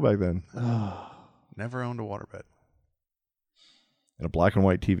kind of cool back then. Never owned a waterbed. and a black and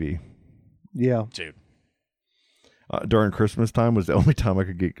white TV. Yeah. Dude. During Christmas time was the only time I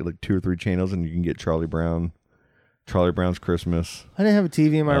could get like 2 or 3 channels, and you can get Charlie Brown's Christmas. I didn't have a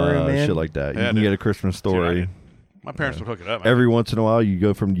TV in my room, man. Shit like that. Yeah, You can dude. get a Christmas story. Dude, my parents would hook it up. Man. Every once in a while, you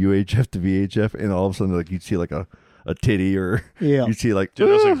go from UHF to VHF, and all of a sudden, like you'd see like a titty, or Yeah. you'd see like Dude,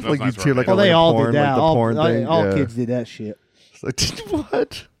 those things- like those you'd nights see were like Well, a they like all porn, did that. like the all porn thing. all yeah. kids did that shit. It's like,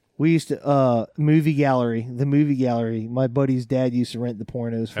 what? We used to movie gallery. The movie gallery. My buddy's dad used to rent the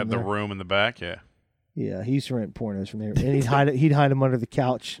pornos from Had the there. room in the back. Yeah. Yeah, he used to rent pornos from there, and he'd hide them under the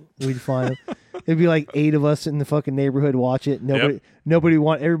couch. We'd find them. It'd be like 8 of us in the fucking neighborhood watch it.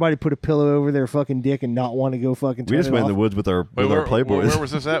 Everybody put a pillow over their fucking dick and not want to go fucking. We turn just it went off. in the woods with our Wait, Playboys. where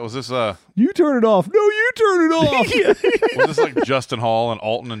was this at? Was this You turn it off. No, you turn it off. was this like Justin Hall and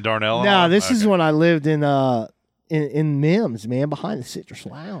Alton and Darnell? And all No, this that? is Okay. when I lived in Mims, man, behind the Citrus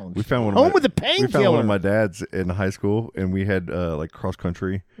Lounge. We found one. Home of my, with the We found one painkiller. of my dad's in high school, and we had like cross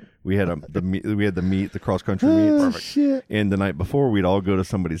country. We had the cross country meets. Oh, shit. And the night before, we'd all go to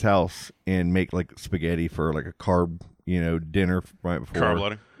somebody's house and make like spaghetti for like a carb, dinner right before Carb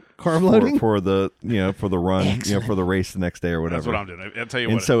loading. Carb loading. for the for the run, for the race the next day or whatever. That's what I'm doing. I'll tell you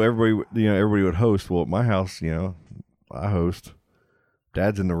And what. so everybody would host. Well, at my house, I host.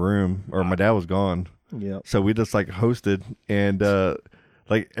 Dad's in the room, or my dad was gone. Yeah. So we just like hosted, and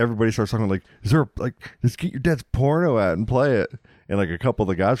like everybody starts talking like, "Is there like let's get your dad's porno out and play it?" And like a couple of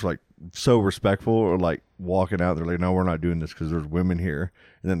the guys were like so respectful, or like walking out. They're like, "No, we're not doing this because there's women here."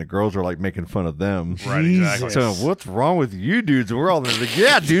 And then the girls are like making fun of them. Right, exactly. So what's wrong with you dudes? And we're all there like,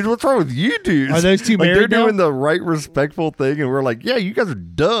 "Yeah, dude, what's wrong with you dudes?" Are those two like, married they're now? doing the right respectful thing, and we're like, "Yeah, you guys are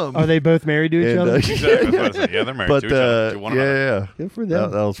dumb." Are they both married to each And, other? Exactly, that's what I said. Yeah, they're married But to each other. To one another. yeah. Good for That,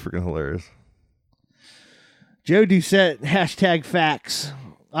 them. that was freaking hilarious. Joe Doucette, hashtag facts.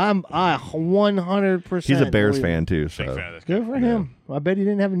 I'm 100%. He's a Bears believe it. fan too, Big so fan of this Good guy. for him. I bet he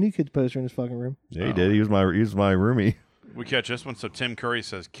didn't have a New Kids poster in his fucking room. yeah, he did. He was my roomie. We catch this one. So Tim Curry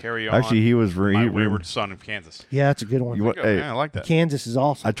says, "Carry on." Actually, he was my wayward son of Kansas. Yeah, that's a good one. You want- Go. hey, Yeah, I like that. Kansas is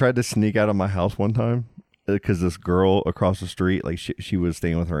awesome. I tried to sneak out of my house one time because this girl across the street, like she was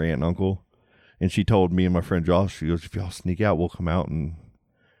staying with her aunt and uncle, and she told me and my friend Josh, she goes, "If y'all sneak out, we'll come out and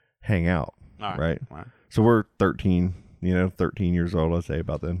hang out." All Right? All right. So we're 13, 13 years old, I'd say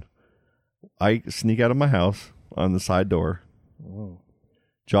about then. I sneak out of my house on the side door.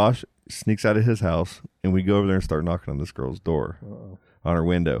 Josh sneaks out of his house, and we go over there and start knocking on this girl's door on her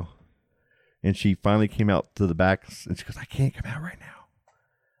window. And she finally came out to the back, and she goes, "I can't come out right now.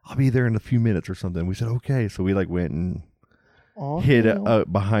 I'll be there in a few minutes or something." We said, "Okay." So we like went and hid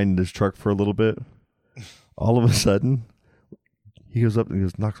behind this truck for a little bit. All of a sudden, he goes up and he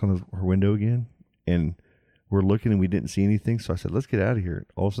goes, knocks on her window again, and we're looking and we didn't see anything. So I said, "Let's get out of here."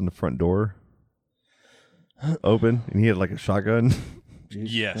 All of a sudden, the front door open, and he had like a shotgun.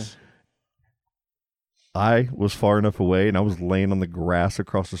 Yes. I was far enough away, and I was laying on the grass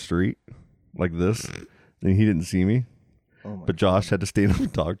across the street like this, and he didn't see me. But Josh had to stand up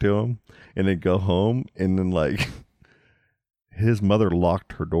and talk to him, and then go home, and then like his mother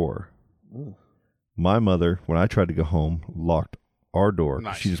locked her door. My mother, when I tried to go home, locked our door.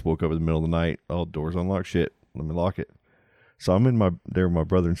 Nice. She just woke up in the middle of the night. Oh, door's unlocked. Shit, let me lock it. So I'm in my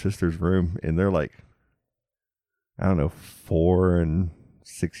brother and sister's room, and they're like, I don't know, 4 and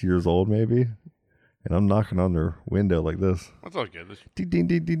 6 years old maybe, and I'm knocking on their window like this. That's all good. Ding, ding,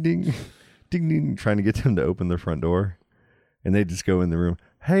 ding, ding, ding, ding, ding, trying to get them to open their front door. And they just go in the room.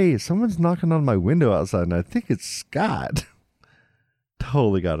 "Hey, someone's knocking on my window outside, and I think it's Scott."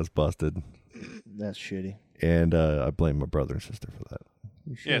 Totally got us busted. That's shitty. And I blame my brother and sister for that.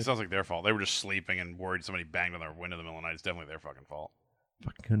 Yeah, it sounds like their fault. They were just sleeping and worried somebody banged on their window in the middle of the night. It's definitely their fucking fault.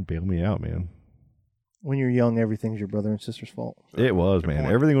 Fucking couldn't bail me out, man. When you're young, everything's your brother and sister's fault. It was, Good man.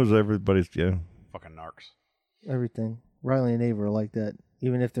 point. Everything was everybody's, yeah. Fucking narcs. Everything. Riley and Ava are like that.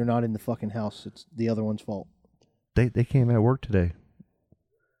 Even if they're not in the fucking house, it's the other one's fault. They came at work today.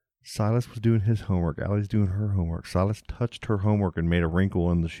 Silas was doing his homework. Allie's doing her homework. Silas touched her homework and made a wrinkle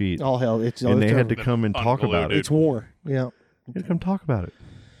in the sheet. All hell, it's and they had to Been come and talk unglued, about dude. it. it's war. Yeah. They had to come talk about it.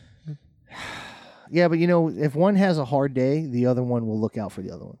 Yeah, but if one has a hard day, the other one will look out for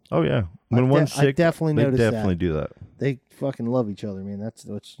the other one. Oh, yeah. When I one's sick, definitely they noticed that. definitely do that. They fucking love each other, man. That's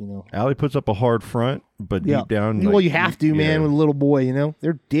what's Allie puts up a hard front, but Yeah. deep down, Well, like, you have to, man, yeah. with a little boy.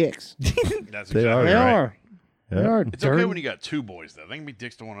 They're dicks. That's They exactly are, They right. are. They Yeah. are. It's okay when you got two boys, though. They can be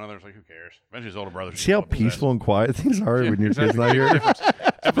dicks to one another. It's like, who cares? Eventually, his older brother. See how peaceful and quiet things are when your kid's not here?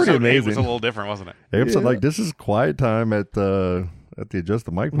 Episode pretty 8 amazing. was a little different, wasn't it? Episode like this is quiet time at the Adjust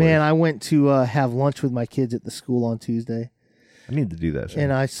the Mic place. Man, I went to have lunch with my kids at the school on Tuesday, I need to do that.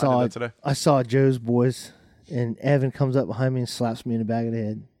 and I saw that today. I saw Joe's boys, and Evan comes up behind me and slaps me in the back of the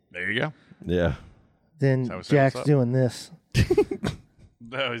head. There you go. Yeah. Then So we say Jack's what's up. doing this.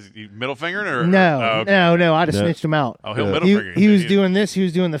 Oh, is he middle fingering or No, Oh, okay. no, I just No. snitched him out. Oh, he'll Yeah. middle finger. He was doing this. He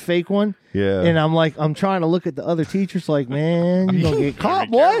was doing the fake one. Yeah. And I'm trying to look at the other teachers like, man, you gonna get caught,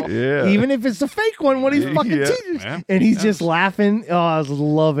 be boy. careful. Yeah. Even if it's the fake one, what he's fucking Yeah. teachers. Yeah. And he's just laughing. Oh, I was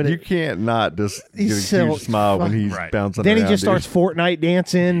loving You it. can't not just He's get a so huge smile when he's Right. bouncing Then he around, just dude. starts Fortnite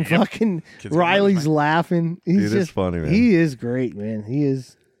dancing. Fucking Kids are Riley's funny. laughing. He's Dude, it's just funny, man. He is great, man. He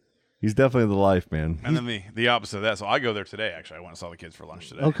is. He's definitely the life, man. And then the opposite of that. So I go there today. Actually, I went and saw the kids for lunch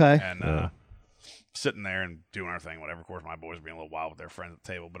today. Okay. And sitting there and doing our thing, whatever. Of course, my boys are being a little wild with their friends at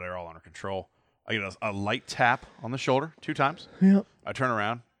the table, but they're all under control. I get a light tap on the shoulder 2 times. Yep. I turn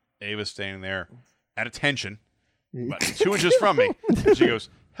around. Ava's standing there at attention, about 2 inches from me. And she goes,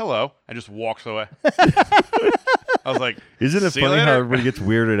 "Hello," and just walks away. I was like, Isn't it "See you funny how later." everybody gets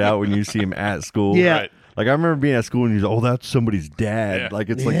weirded out when you see him at school? Yeah. Right. Like I remember being at school and you're like, oh, that's somebody's dad. Yeah. Like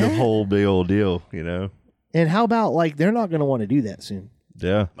it's like Yeah. this whole big old deal, you know? And how about like they're not going to want to do that soon?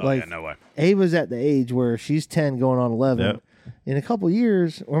 Yeah. Oh, like- yeah, no way. Ava's at the age where she's 10 going on 11. Yep. In a couple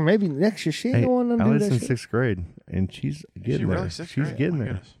years, or maybe next year, she ain't Hey, going to do Allie's that in shit. 6th grade and she's Is getting she there. really 6th She's grade? getting Oh, my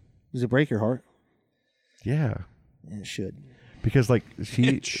there. goodness. Does it break your heart? Yeah. It should. Because like she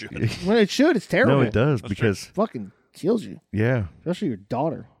It should. Well, it should. It's terrible. No, it does That's because Fucking kills you, yeah. especially your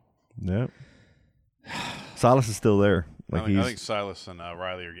daughter. Yeah. Silas is still there. Like I think he's Silas and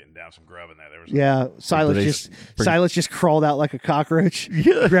Riley are getting down some grub in there. There was Yeah, Silas they just bring- Silas just crawled out like a cockroach.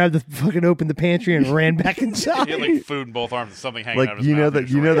 Yeah. Grabbed the fucking opened the pantry and ran back inside. he had like food in both arms and something hanging out like of his you know mouth. that He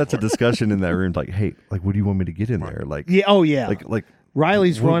was you know ready that's a for it. discussion in that room. Like, hey, like what do you want me to get in there? Like Yeah. Oh yeah. like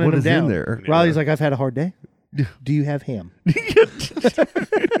Riley's what- running what him is in down. there? Riley's like, I've had a hard day. Do you have ham? I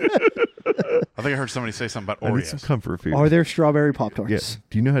think I heard somebody say something about I need some Oreos. comfort food. Are there strawberry Pop Tarts? Yes.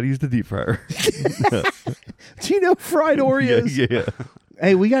 Do you know how to use the deep fryer? Do you know fried Oreos? yeah.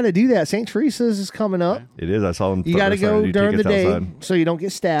 Hey, we got to do that. St. Teresa's is coming up. It is. I saw them. You got to starting go do during the tickets day outside. so you don't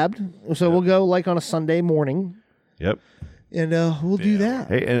get stabbed. So we'll go like on a Sunday morning, Yep. and we'll do that.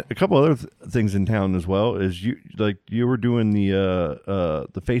 Hey, and a couple other things in town as well is you were doing the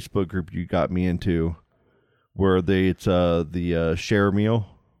Facebook group you got me into, where it's the share meal.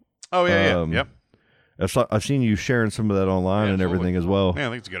 Oh yeah, Um, yep. I've seen you sharing some of that online Yeah, and absolutely. everything as well, Yeah, I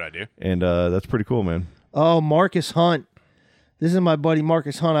think it's a good idea. and that's pretty cool, man. Oh, Marcus Hunt. This is my buddy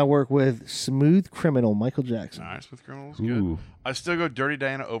Marcus Hunt I work with. Smooth Criminal, Michael Jackson. Nice with criminals, Ooh. good. I still go Dirty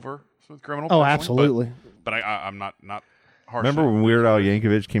Diana over with criminal. Oh, personally, absolutely. But I'm not harsh. Remember when Weird Al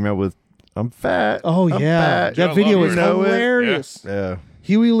Yankovic came out with "I'm fat"? Oh, I'm yeah. fat. That I video love was it. You know it? hilarious. Yeah,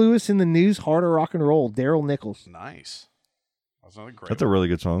 Huey Lewis in the News, Heart of Rock and Roll, Daryl Nichols. Nice. That's another great. that's a really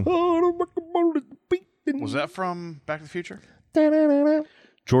good song. Was that from Back to the Future?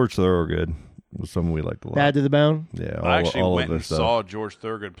 George Thorogood was someone we liked a lot. Bad to the Bone. Yeah, I actually all went of their and stuff. saw George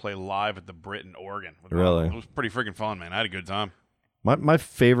Thorogood play live at the Brit in Oregon. Really? It was pretty freaking fun, man. I had a good time. My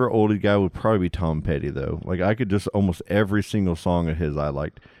favorite oldie guy would probably be Tom Petty, though. Like I could just almost every single song of his I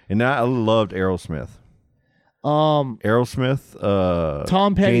liked, and I loved Aerosmith. Aerosmith.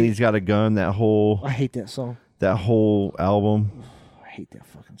 Tom Petty- Janie's Got a Gun. That whole I hate that song. album. I hate that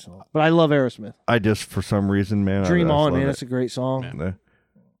fucking song. But I love Aerosmith. I just for some reason, man. Dream I On, just man. love That's a great song. it.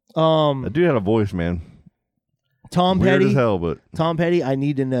 That dude had a voice, man. Tom Weird Petty. as hell, but Tom Petty, I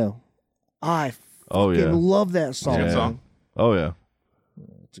Need to Know. I oh fucking yeah, love that song. Good Yeah. song. oh yeah.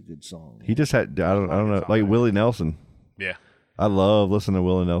 It's a good song. He just had I don't know like Willie Nelson. Yeah. I love listening to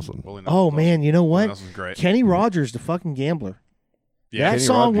Willie Nelson. Willie Oh Nelson's man, you know Willie what? Nelson's great. Kenny Rogers, the fucking gambler. Yeah. That Kenny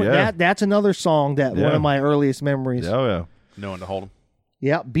song, Rogers, yeah. that's another song that one Yeah. of my earliest memories. Oh yeah. No one to hold him.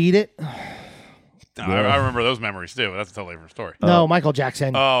 Yeah, Beat It. No, Yeah. I remember those memories too. But that's a totally different story. No, Michael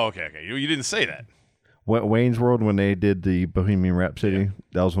Jackson. Oh, okay. You didn't say that. Wayne's World when they did the Bohemian Rhapsody.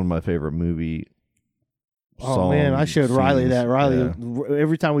 That was one of my favorite movie. Oh man, I showed Riley scenes. that. Riley, Yeah.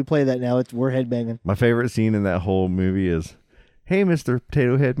 every time we play that now, we're headbanging. My favorite scene in that whole movie is, "Hey, Mr.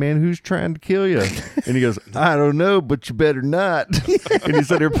 Potato Head Man, who's trying to kill you?" And he goes, "I don't know, but you better not." And he's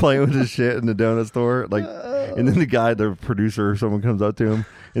sitting there playing with his shit in the donut store, like. And then the producer or someone comes up to him,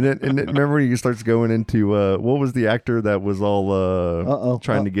 and then remember when he starts going into what was the actor that was all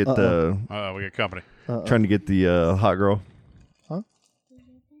trying to get We got company. trying to get the hot girl. You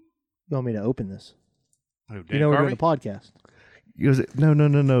want me to open this? Who, You Dan know we're Carvey? doing a podcast. He goes, no.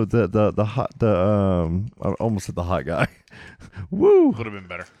 The hot I almost said the hot guy. Woo. Would have been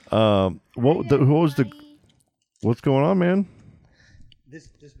better. What's going on, man? This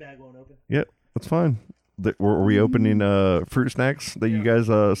bag won't open. Yep, that's fine. Were we opening fruit snacks that you guys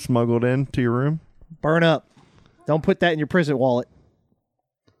smuggled into your room? Burn up. Don't put that in your prison wallet.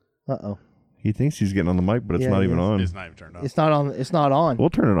 Uh-oh. He thinks he's getting on the mic, but it's Yeah, not he even is. on. It's not even turned on. It's not on. It's not on. We'll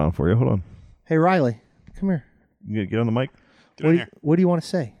turn it on for you. Hold on. Hey, Riley, come here. You get on the mic. Get in here. What do you want to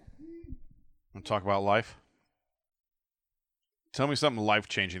say? Want to talk about life? Tell me something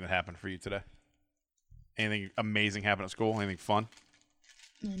life-changing that happened for you today. Anything amazing happened at school? Anything fun?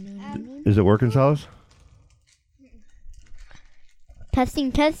 Is it working, Silas?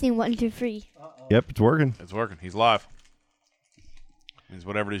 Testing, 1, 2, 3. Yep, it's working. It's working. He's live. Means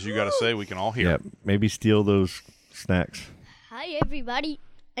whatever it is you got to say, we can all hear. Yep. Maybe steal those snacks. Hi, everybody.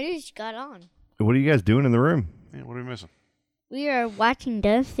 I just got on. What are you guys doing in the room? Yeah, what are we missing? We are watching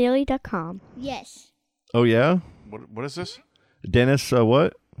DennisDaily.com. Yes. Oh yeah, What is this? Dennis.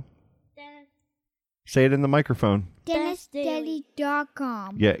 What? Say it in the microphone.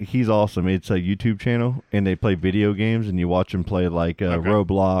 DennisDaily.com. Yeah, he's awesome. It's a YouTube channel, and they play video games, and you watch him play like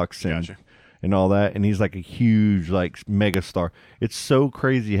Roblox and Gotcha. and all that. And he's like a huge, like, mega star. It's so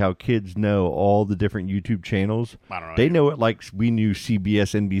crazy how kids know all the different YouTube channels. I don't know. They know it like we knew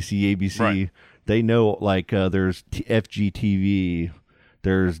CBS, NBC, ABC. Right. They know like there's FGTV,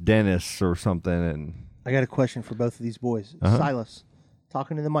 there's Dennis or something, and I got a question for both of these boys. Uh-huh. Silas,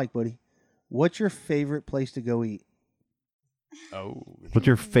 talking to the mic, buddy. What's your favorite place to go eat? Oh. what's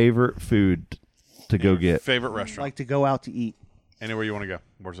your favorite food to go get? Favorite restaurant? Like to go out to eat? Anywhere you want to go.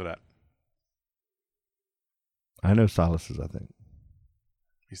 Where's it at? I know Silas's. I think.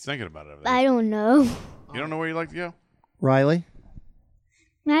 He's thinking about it over there. I don't know. You don't know where you like to go? Riley?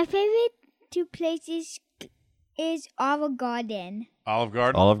 My favorite two places is Olive Garden Olive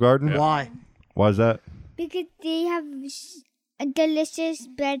Garden? Olive Garden. Yeah. Why? Why is that? because they have delicious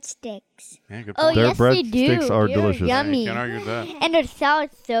breadsticks. Yeah, good Oh, point. Their yes, they do. breadsticks are They're delicious. Yummy. Can't argue with that. And their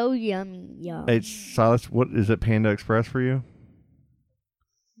salad's so yummy. Yum. Hey, Silas, what is it? Panda Express for you?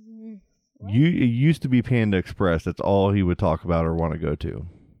 Mm. It used to be Panda Express. That's all he would talk about or want to go to.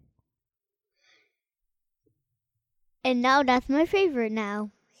 And now that's my favorite now.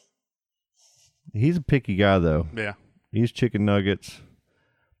 He's a picky guy, though. Yeah. He's chicken nuggets,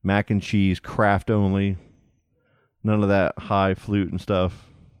 mac and cheese, Kraft only. None of that high flute and stuff.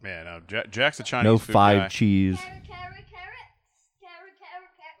 Yeah, no. Jack's a Chinese No food five guy. cheese.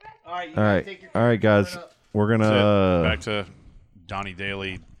 All right, All right, guys. We're That's it. gonna Back to Donnie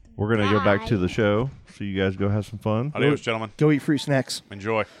Daly. we're gonna go back to the show. So you guys go have some fun. Adios, gentlemen. Go eat fruit snacks.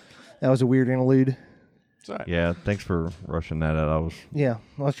 Enjoy. That was a weird interlude. It's all right. Yeah, thanks for rushing that out. I was Yeah,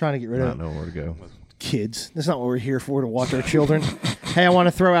 I was trying to get rid not of it. knowing where to go. Kids. That's not what we're here for, to watch our children. Hey, I want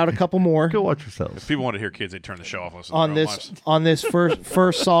to throw out a couple more. Go watch yourselves. If people want to hear kids, they turn the show off. Listen to on their own this lives. on this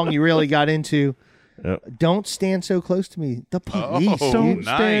first song you really got into. Yep. Don't stand so close to me. The police. Oh, dude.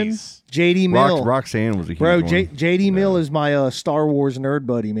 nice. JD Mill. Roxanne was a huge Bro, one. JD Mill is my Star Wars nerd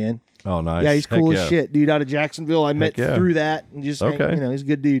buddy, man. Oh, nice. Yeah, he's Heck cool yeah. as shit, dude. Out of Jacksonville, I met yeah. through that, and just Okay. he's a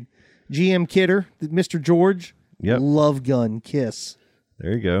good dude. GM Kidder, Mr. George. Yep. Love Gun Kiss.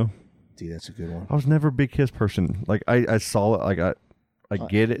 There you go. Dude, that's a good one. I was never a big Kiss person. Like I saw it. Like I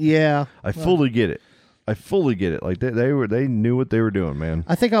get it. Yeah, I fully get it. I fully get it. Like they knew what they were doing, man.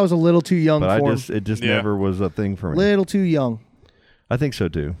 I think I was a little too young But for it just Yeah. never was a thing for him. me. Little too young. I think so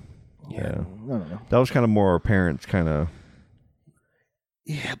too. Yeah. I don't know. That was kind of more our parents kind of.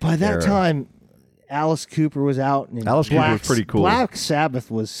 Yeah, by that Era. time, Alice Cooper was out. And Alice Cooper was pretty cool. Black Sabbath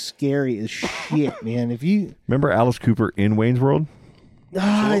was scary as shit, man. If you Remember Alice Cooper in Wayne's World?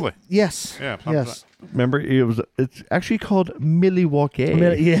 Absolutely. Yes. Yeah, 100%. Yes. Remember it's actually called Milwaukee. I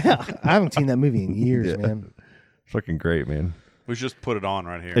mean, yeah. I haven't seen that movie in years, Yeah. man. Fucking great, man. We should just put it on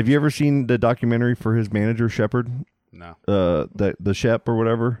right here. Have you ever seen the documentary for his manager Shepard? No. The Shep or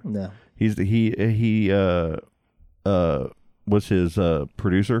whatever. No. He's he was his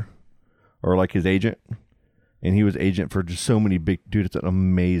producer or like his agent, and he was agent for just so many big dude. It's an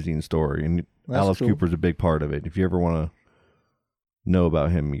amazing story, and That's Alice cool. Cooper's a big part of it. If you ever want to know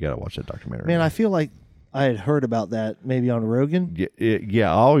about him, you got to watch that documentary. Man, I feel like I had heard about that maybe on Rogan.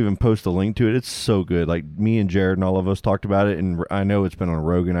 yeah, I'll even post a link to it. It's so good. Like me and Jared and all of us talked about it, and I know it's been on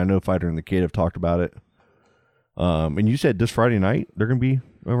Rogan. I know Fighter and the Kid have talked about it. And you said this Friday night they're gonna be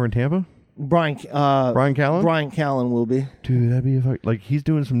over in Tampa. Brian Callen? Brian Callen will be. Dude, that'd be like he's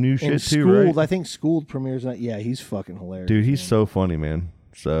doing some new shit And too, Schooled, right? I think Schooled premieres. Yeah, he's fucking hilarious. Dude, he's man. so funny, man.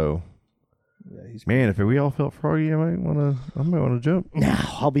 So, Yeah, he's man, if we all felt froggy, I might want to jump. Now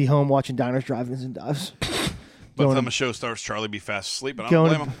I'll be home watching Diners, Drive-Ins, and Dives. By the Going time to- the show starts, Charlie be fast asleep, and I don't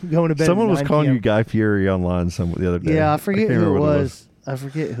blame Going him. to, going to bed. Someone at was 9 calling PM. you Guy Fieri online the other day. Yeah, I forget can't who it remember what was. I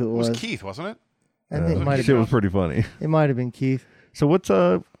forget who it It was. was Keith, wasn't it? I think it might have Shit been. was pretty funny. It might have been Keith. So what's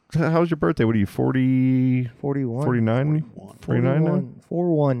how's your birthday? What are you 40, 41. 49? 49 now?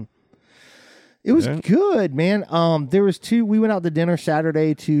 41. It was Yeah. good, man. There was two. We went out to dinner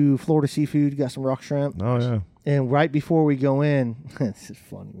Saturday to Florida Seafood, got some rock shrimp. Oh yeah. And right before we go in, this is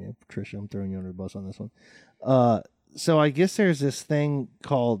funny, man. Patricia, I'm throwing you under the bus on this one. So I guess there's this thing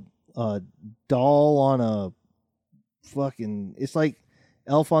called Doll on a fucking. It's like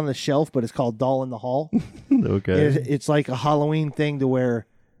Elf on the Shelf, but it's called Doll in the Hall. Okay. It's like a Halloween thing to where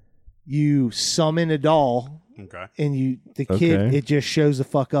you summon a doll, Okay. and the kid Okay. it just shows the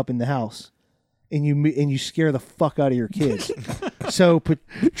fuck up in the house, and you scare the fuck out of your kids. So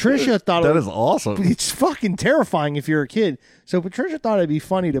Patricia thought That is awesome. it's fucking terrifying if you're a kid. So Patricia thought it'd be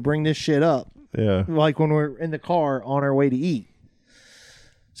funny to bring this shit up, Yeah. like when we're in the car on our way to eat.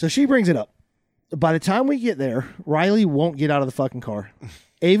 So she brings it up. By the time we get there, Riley won't get out of the fucking car.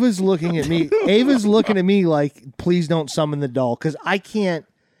 Ava's looking at me. Ava's looking at me like, please don't summon the doll, because I can't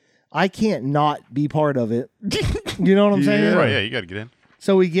not be part of it. You know what I'm saying? Yeah. Right, yeah, you got to get in.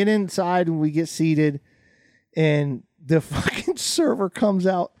 So we get inside and we get seated, and the fucking server comes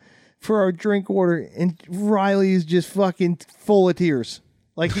out for our drink order, and Riley is just fucking full of tears.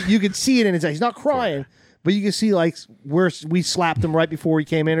 Like you could see it in his eyes. He's not crying, but you can see like we slapped him right before he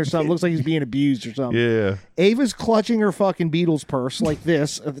came in or something. Looks like he's being abused or something. Yeah. Ava's clutching her fucking Beatles purse like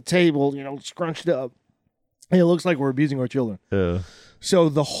this at the table, scrunched up. And it looks like we're abusing our children. Yeah. So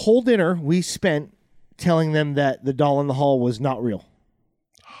the whole dinner we spent telling them that the doll in the hall was not real.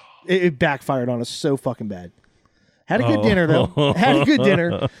 It backfired on us so fucking bad. Had a good dinner though. Had a good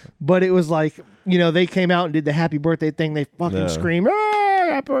dinner, but it was like they came out and did the happy birthday thing. They fucking Yeah. scream,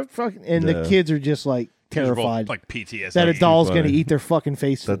 fucking, and the Yeah. kids are just like These are both, terrified like PTSD. that a doll's funny. going to eat their fucking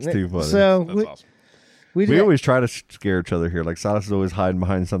face. That's too funny. So That's awesome. we We did. always try to scare each other here. Like Silas is always hiding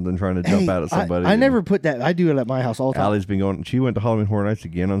behind something, trying to jump Hey, out at somebody. I never put that. I do it at my house all the time. Allie's been going. She went to Halloween Horror Nights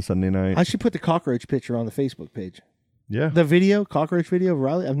again on Sunday night. I should put the cockroach picture on the Facebook page. yeah. The video, cockroach video of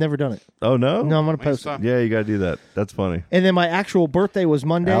Riley. I've never done it. Oh no. No, I'm going to Nice post it. stuff. Yeah, you gotta do that. That's funny. And then my actual birthday was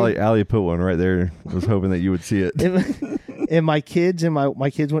Monday. Allie put one right there. Was hoping that you would see it. And my kids my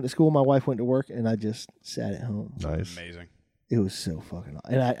kids went to school. My wife went to work, and I just sat at home. Nice. Amazing. It was so fucking.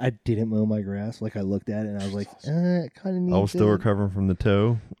 And I didn't mow my grass. Like I looked at it, and I was like, it kind of needs. I was still it. recovering from the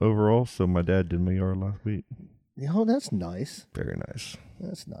toe overall, so my dad did my yard last week. Oh, that's nice. Very nice.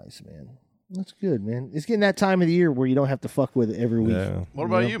 That's nice, man. That's good, man. It's getting that time of the year where you don't have to fuck with it every week. Yeah. What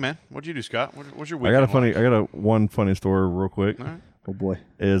about you, man? What'd you do, Scott? What's your I weekend? got a one funny story real quick. All right. Oh boy.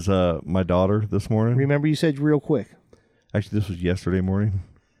 Is my daughter this morning? Remember you said real quick. Actually, this was yesterday morning.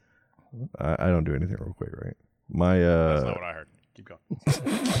 I don't do anything real quick, right? My That's not what I heard. Keep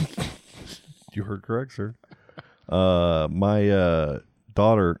going. you heard correct, sir. My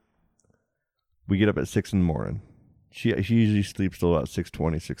daughter, we get up at 6 in the morning. She usually sleeps till about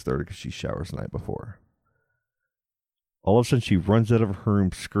 6:20, 6:30 because she showers the night before. All of a sudden, she runs out of her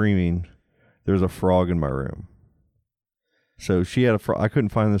room screaming, "There's a frog in my room." So she had a frog. I couldn't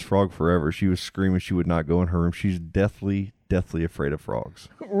find this frog forever. She was screaming she would not go in her room. She's deathly afraid of frogs.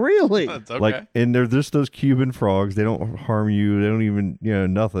 Really? That's okay. Like, and they're just those Cuban frogs. They don't harm you. They don't even,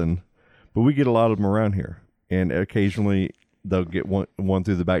 nothing. But we get a lot of them around here. And occasionally they'll get one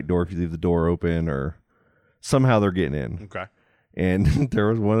through the back door if you leave the door open, or somehow they're getting in. Okay. And there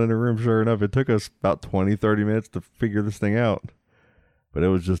was one in the room, sure enough. It took us about 20, 30 minutes to figure this thing out. But it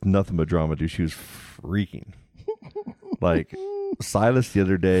was just nothing but drama, dude. She was freaking. Like, Silas the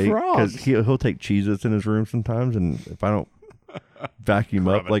other day, because Frogs. he'll take Cheez-Its in his room sometimes, and if I don't vacuum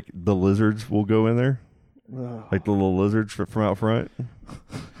Rub up, it. like the lizards will go in there, like the little lizards from out front. And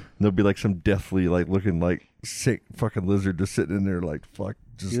there'll be like some deathly, like looking like sick fucking lizard just sitting in there, like fuck,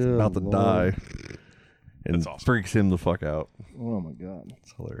 just Good about to Lord. die, and That's awesome. freaks him the fuck out. Oh my god.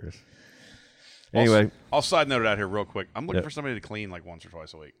 It's hilarious. Anyway, I'll side note it out here real quick. I'm looking Yep. for somebody to clean like once or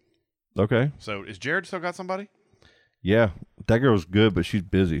twice a week. okay, So is Jared still got somebody? yeah, that girl's good, but she's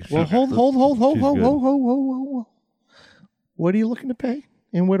busy. Well, She- hold. She's good. What are you looking to pay?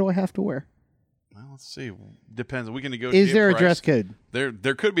 And what do I have to wear? Well, let's see. Depends. We can negotiate. Is there a price. dress code?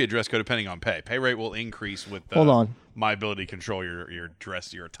 There could be a dress code depending on pay. Pay rate will increase with Hold on. my ability to control your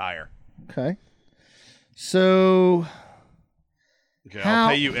dress, your attire. Okay. So, Okay, How- I'll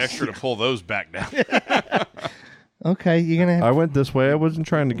pay you extra to pull those back down. okay, you're gonna have. I went this way. I wasn't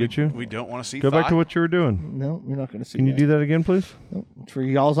trying to get you. We don't want to see. Go back thigh. to what you were doing. No, you're not gonna see. Can you that. do that again, please? Nope. It's for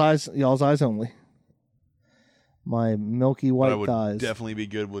y'all's eyes only. My milky But I white would thighs. definitely be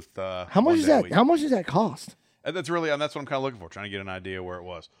good with. How much one is day a that? week. How much does that cost? And that's really, and that's what I'm kind of looking for, trying to get an idea where it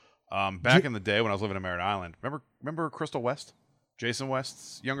was. Back in the day when I was living in Merritt Island, remember Crystal West, Jason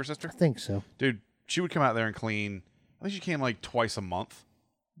West's younger sister? I think so. Dude, she would come out there and clean. I think she came like twice a month.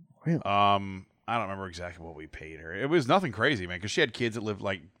 Really? I don't remember exactly what we paid her. It was nothing crazy, man, because she had kids that lived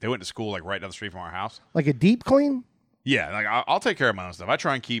they went to school right down the street from our house. Like a deep clean? Yeah, I'll take care of my own stuff. I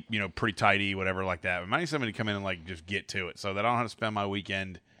try and keep pretty tidy, whatever like that. But I need somebody to come in and just get to it, so that I don't have to spend my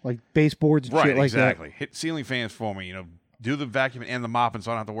weekend. Like baseboards and right, shit like exactly. that. Hit ceiling fans for me. Do the vacuuming and the mopping, so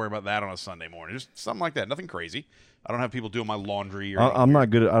I don't have to worry about that on a Sunday morning. Just something like that. Nothing crazy. I don't have people doing my laundry. I'm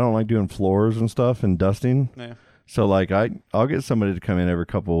not good. I don't like doing floors and stuff and dusting. Yeah. So I'll get somebody to come in every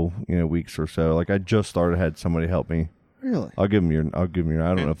couple weeks or so. Like I just had somebody help me. Really? I'll give them your. I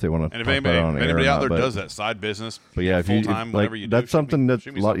don't know if they want to. And if talk about it on air anybody or out not, there but, does that side business, but yeah, if you full time, whatever you do, that's something that's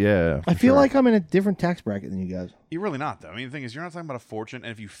shoot me something. yeah. I for feel sure. like I'm in a different tax bracket than you guys. You're really not, though. I mean, the thing is, you're not talking about a fortune,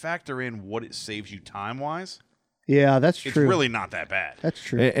 and if you factor in what it saves you time wise, Yeah, that's it's true. really not that bad. That's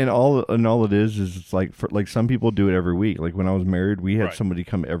true. And all it is it's like some people do it every week. Like when I was married, we had Right. somebody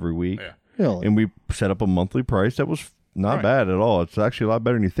come every week, Yeah. Really? and we set up a monthly price that was not Right. bad at all. It's actually a lot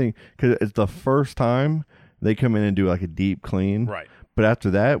better than you think because it's the first time they come in and do like a deep clean. Right. But after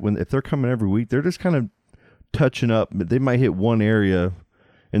that, if they're coming every week, they're just kind of touching up. They might hit one area,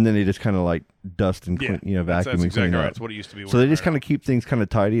 and then they just kind of like dust and clean, That's vacuum and exactly clean right. up. That's what it used to be. So they just kind of keep things kind of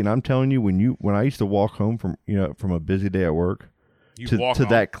tidy. And I'm telling you, when I used to walk home from a busy day at work to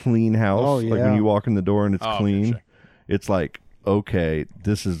that clean house, Oh, like when yeah. you walk in the door and it's Oh, okay, clean, sure. it's like, okay,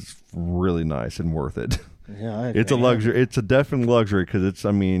 this is really nice and worth it. Yeah, I It's a agree. luxury. It's a definite luxury because it's.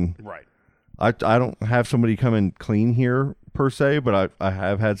 I mean, right. I don't have somebody come and clean here per se, but I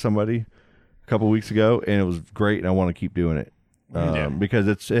have had somebody a couple weeks ago, and it was great, and I want to keep doing it because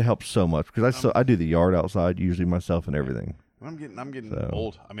it helps so much. Because I do the yard outside usually myself and everything. I'm getting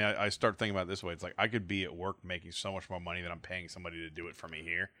old. I mean, I start thinking about it this way. It's like I could be at work making so much more money than I'm paying somebody to do it for me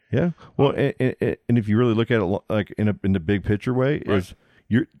here. Yeah. Well, and if you really look at it like in the big picture way, Right. is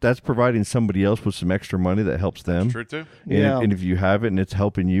that's providing somebody else with some extra money that helps them. True too. And, Yeah. and if you have it and it's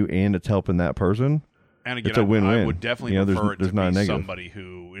helping you and it's helping that person, And again, it's a win-win. I would definitely there's prefer it not to a be negative. somebody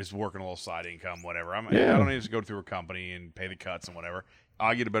who is working a little side income, whatever. I Yeah. don't need to go through a company and pay the cuts and whatever.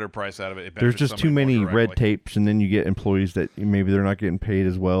 I'll get a better price out of it. It There's benefits just too somebody many more red directly. tapes, and then you get employees that maybe they're not getting paid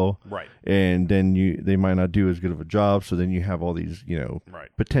as well, Right. and then they might not do as good of a job. So then you have all these Right.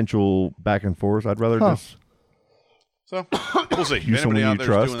 potential back and forth. I'd rather just So we'll see. If use someone anybody out you there's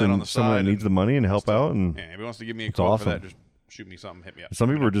trust doing that on and the someone that side needs the and money and help wants to- out. And yeah, if he wants to give me a It's quote awesome. for that, just shoot me something, hit me up. some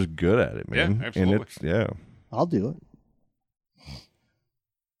people are just good at it, Yeah, man. absolutely. And it's I'll do it.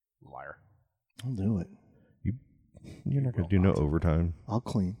 Liar. I'll do it. you're not gonna do no overtime. I'll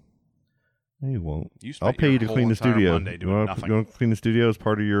clean. No, you won't. You spent I'll pay your you to whole clean the entire studio. Monday You doing want nothing. to clean the studio as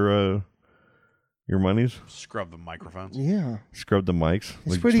part of your monies? Scrub the microphones. Yeah. Scrub the mics,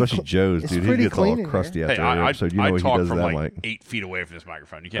 It's pretty especially cl- Joe's, it's dude. He pretty gets all clean in crusty there. after Hey, every I episode. You know what he talk does from that like mic. 8 feet away from this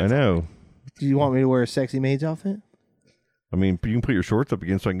microphone. You I can't. know. Do you want me to wear a sexy maid's outfit? I mean, you can put your shorts up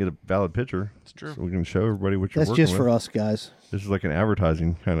again so I can get a valid picture. It's true. So we can show everybody what you're That's working just with. for us guys. This is like an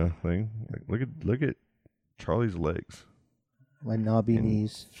advertising kind of thing. Like, look at Charlie's legs, My knobby and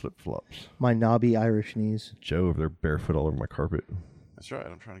knees. flip flops. My knobby Irish knees. Joe over there barefoot all over my carpet. That's right.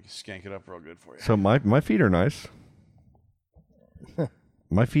 I'm trying to skank it up real good for you. So my feet are nice.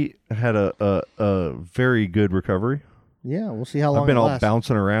 My feet had a very good recovery. Yeah, we'll see how long I've been it all lasts.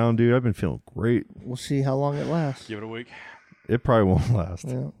 bouncing around, dude. I've been feeling great. We'll see how long it lasts. Give it a week. It probably won't last,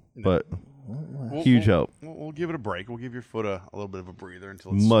 Yeah. but We'll- huge we'll- help. We'll give it a break. We'll give your foot a little bit of a breather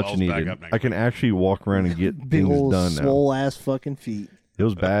until it Much swells needed. back up next I can week. actually walk around and get Big things old done now. swole ass fucking feet. It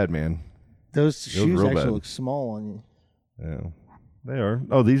was bad, man. Those was shoes real actually bad. look small on you. Yeah, they are.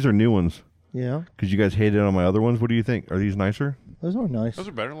 Oh, these are new ones. Yeah, Because you guys hated on my other ones. What do you think? Are these nicer? those are nice. Those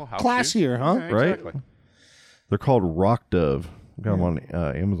are better. A little house Classier, shoes. huh? Yeah, Right? exactly. They're called Rock Dove. Got them on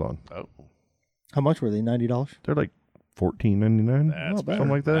Amazon. Oh, How much were they? $90. They're like $14.99, that's Not bad. better. something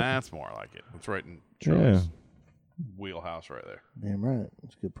like that. That's more like it. That's right in Yeah, Charlie's wheelhouse right there. Damn right,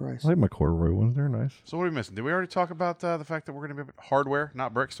 it's a good price. I like my corduroy ones. They're nice. So what are we missing? Did we already talk about the fact that we're going to be at hardware,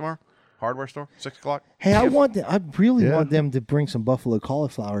 not bricks tomorrow? Hardware store, 6 o'clock. Hey, I really Yeah. want them to bring some buffalo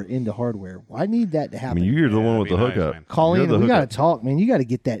cauliflower into hardware. I need that to I happen. mean, you're the Yeah, one with the that'd be nice, hookup. man. Colleen, You're the we got hookup. to talk, man. You got to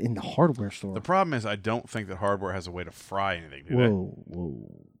get that in the hardware store. The problem is I don't think that hardware has a way to fry anything. Do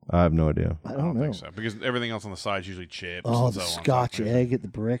Whoa. I have no idea. I they? don't know. think so because everything else on the side is usually chips. Oh, and the so on. Scotch So- egg at the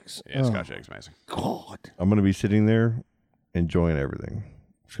bricks. Yeah, oh, Scotch egg's amazing. God. I'm going to be sitting there enjoying everything.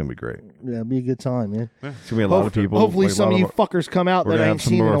 It's going to be great. Yeah, it'll be a good time, man. It's going to be a lot of people. Hopefully, like, a some lot of you our- fuckers come out We're that I going to ain't have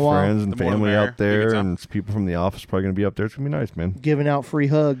some seen of in our a while. friends and The more the family merrier. out there, Be a good time. and people from the office probably going to be up there. It's going to be nice, man. Giving out free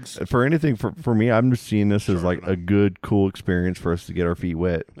hugs. For anything, for me, I'm just seeing this as Sure, like no. a good, cool experience for us to get our feet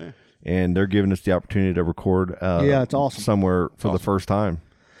wet. Yeah. And they're giving us the opportunity to record Yeah, it's awesome. somewhere for the first time.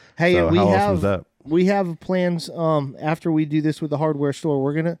 Hey, So and we how awesome have is that? we have plans. After we do this with the hardware store,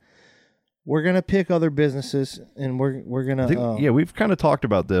 we're gonna We're gonna pick other businesses, and we're gonna. I think, we've kind of talked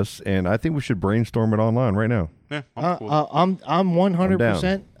about this, and I think we should brainstorm it online right now. Yeah, I'm cool. I'm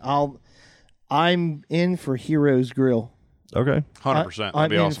 100%. I'm in for Heroes Grill. Okay. 100%.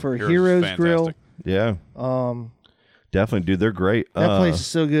 I'm in for Heroes Grill. Yeah. Definitely, dude. They're great. That place is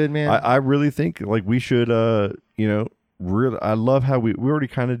so good, man. I really think like we should, really. I love how we already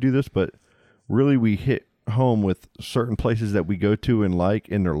kind of do this, but really we hit home with certain places that we go to and like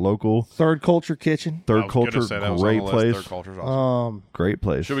in their local. Third Culture Kitchen. Third Culture, great place. Third Culture's awesome. Great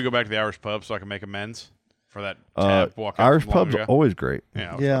place. Should we go back to the Irish pub so I can make amends for that tab walk out Irish from long pub's ago? always great.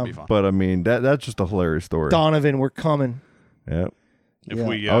 Yeah, Yeah. be fun. But I mean that's just a hilarious story. Donovan, we're coming. Yeah. If Yeah.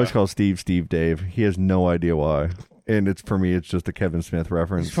 we I always call Steve Dave. He has no idea why. And it's for me, it's just a Kevin Smith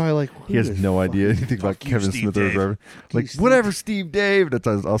reference. He's probably like, he has no idea anything about you, Kevin Steve Smith or his Dave. reference. Like, whatever, Steve Dave. That's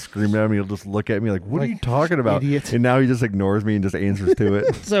I'll scream at him. He'll just look at me like, what are you talking about? Idiot. And now he just ignores me and just answers to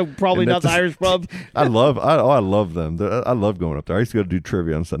it. So probably And not the that's- Irish pub. I love them. I love going up there. I used to go do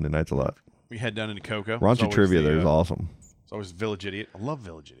trivia on Sunday nights a lot. we head down into Coco. Raunchy trivia there is awesome. It's always Village Idiot. I love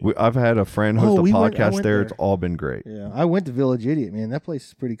Village Idiot. I've had a friend host a I podcast went there. It's all been great. Yeah, I went to Village Idiot, man. That place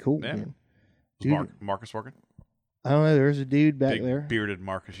is pretty cool, Yeah. man. Was Dude, Marcus working? I don't know. There's a dude back Big there. bearded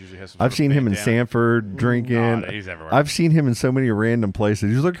Marcus usually has some. I've sort of seen him in bandana. Sanford drinking. Oh, he's everywhere. I've seen him in so many random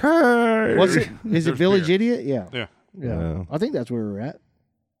places. He's like, hey. What's it? Is it There's Village beer. Idiot? Yeah. Yeah. Yeah. I think that's where we're at.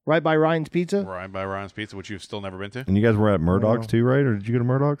 Right by Ryan's Pizza. Ryan by Ryan's Pizza, which you've still never been to. And you guys were at Murdoch's No. too, right? Or did you go to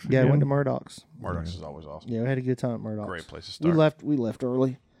Murdoch's? Yeah, I again? went to Murdoch's. Murdoch's is always awesome. Yeah, we had a good time at Murdoch's. Great place to start. We left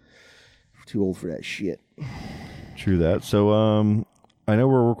early. Too old for that shit. True that. So, I know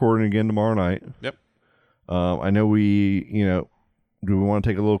we're recording again tomorrow night. Yep. I know do we want to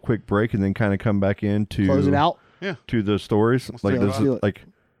take a little quick break and then kind of come back into Close it out. to the stories? Let's Like do it. this, Let's do it. like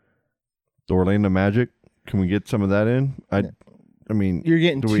the Orlando Magic. Can we get some of that in? I mean, You're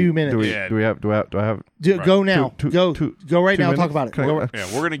getting do we- 2 minutes. Do, we, Yeah. do I have? Right. Go now. Two- go two- right 2 now. minutes? Talk about it. Can I- Go. Yeah,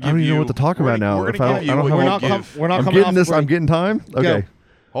 we're gonna give I don't even you. know what to talk about now. We're If gonna I give don't you. have We're a- not give. we're not I'm coming getting off this. break. I'm getting time. Okay.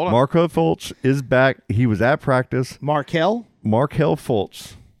 Hold on. Marco Fultz is back. He was at practice. Markel Markel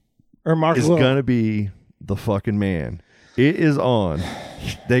Fultz or Mark is Will? gonna be the fucking man. It is on.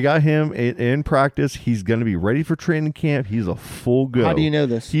 They got him in practice. He's gonna be ready for training camp. He's a full go. How do you know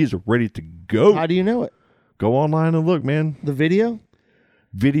this? He's ready to go. How do you know it? Go online and look, man. The video?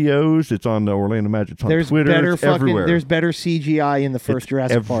 Videos. It's on the Orlando Magic. It's on There's Twitter. better It's fucking. everywhere. There's better CGI in the first It's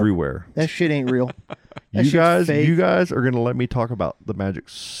Jurassic Park. everywhere. That shit ain't real. That You shit's fake. guys are gonna let me talk about the Magic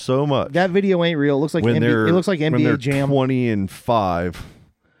so much. That video ain't real. It looks like when they're it looks like when NBA they're Jam. 20-5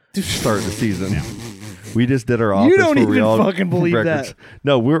 start the season. We just did our office. You don't where we even all fucking believe records. that.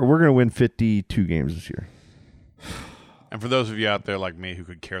 No, we're gonna win 52 games this year. And for those of you out there like me who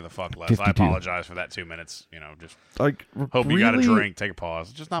could care the fuck less, 52. I apologize for that 2 minutes. Just Like, hope you got a really? drink, take a pause.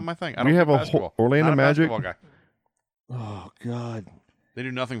 It's just not my thing. I We don't have do a basketball. Orlando Not a Magic. basketball guy. Oh God. They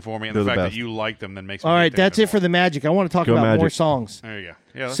do nothing for me, and They're the the fact best. that you like them then makes me All hate right, them that's even it for more. the Magic. I want to talk Go about more Magic. songs. There you go.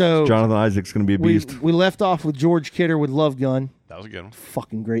 Yeah, So Jonathan Isaac's gonna be a we beast. we left off with George Kidder with Love Gun. that was a good one.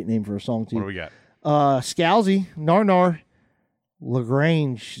 Fucking great name for a song What do too. we got? Scalzi, Nar,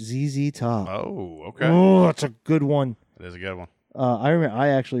 Lagrange, ZZ Top. Oh, okay. Oh, that's a good one. That is a good one. I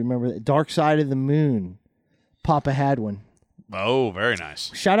actually remember that. Dark Side of the Moon. Papa Hadwin. Oh, very nice.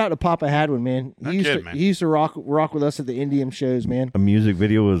 Shout out to Papa Hadwin, man. No He used kid, to man. he used to rock with us at the Indian shows, man. A music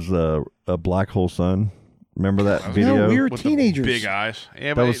video was a Black Hole Sun. Remember that video? No, we were With the teenagers. big eyes. Yeah,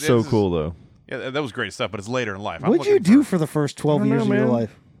 that but was this so is- cool though. Yeah, that was great stuff, but it's later in life. I'm What'd you looking do for the first 12 I don't years know, of your man.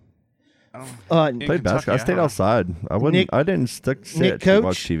 life? I don't- Played Kentucky, basketball. I stayed don't know. outside. I wasn't. Nick- I didn't sit Nick and Coach?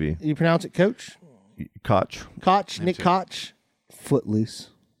 watch TV. You pronounce it Coach? Koch. Koch, Nick too. Koch. Footloose.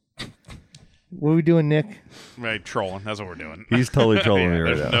 What are we doing, Nick? Right, trolling. That's what we're doing. He's totally trolling me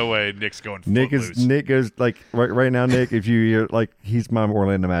right There's now. no way Nick's going Nick Footloose. is Nick goes like right now. Nick, if you hear like he's my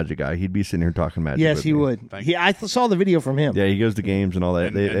Orlando Magic guy, he'd be sitting here talking Magic. Yes, with he me. would. Thank I saw the video from him. Yeah, he goes to games and all that.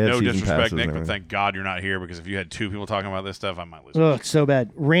 And, they and have no season disrespect, passes Nick, and but everything. thank God you're not here because if you had two people talking about this stuff, I might lose. Ugh, it's so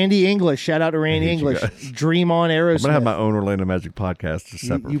bad. Randy English. Shout out to Randy hate you English. guys. Dream on Aerosmith. I'm gonna have my own Orlando Magic podcast just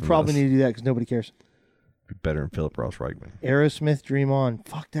separate. You from probably this. need to do that because nobody cares. Be better than Philip Ross Reichman. Aerosmith, Dream On.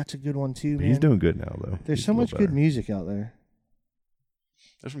 Fuck, that's a good one too, But man. he's doing good now though. There's He's so a much little good better. music out there.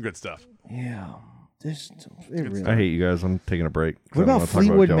 There's some good stuff. Yeah. It good really. I hate you guys. I'm taking a break. What I don't about wanna talk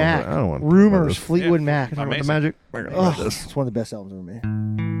Fleetwood Jones. Mac? I don't want to talk about Rumors, this. Fleetwood Yeah, Mac. Talk about the Amazing. Magic. We're gonna talk about Ugh, this. it's one of the best albums ever made.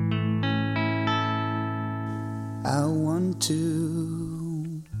 I want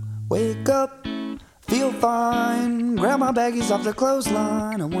to wake up, feel fine, grab my baggies off the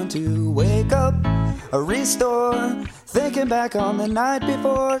clothesline. I want to wake up, restore, thinking back on the night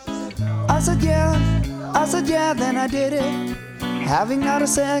before. I said yeah, then I did it, having not a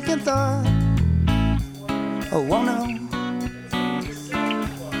second thought. Oh, no.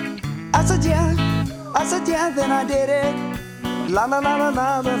 I said yeah, then I did it. La la la la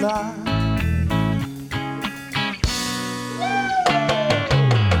la la la.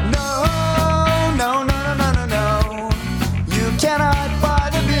 No, no, no, no, no, no, no. You cannot buy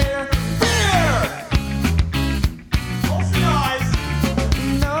the beer. Beer! Also nice.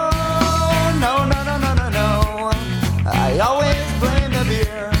 No, no, no, no, no, no, no. I always blame the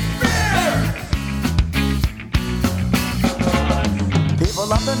beer.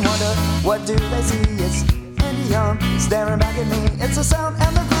 People often wonder, what do they see? It's Andy Young staring back at me. It's the sound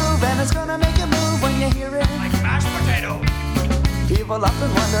and the groove, and it's gonna make you move when you hear it. Like mashed potato. People often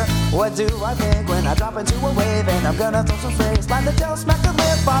wonder, what do I think when I drop into a wave and I'm gonna throw some phrase? Slide the tail, smack the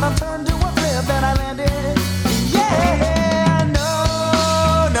lip, bottom turn to a flip, and I landed. Yeah,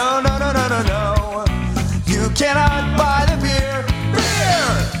 no, no, no, no, no, no, no. You cannot buy the beer. Beer!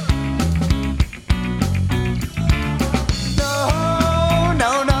 No,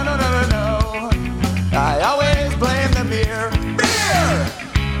 no, no, no, no, no. I always blame the beer. Beer!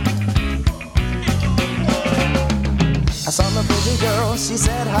 I saw a pretty girl, she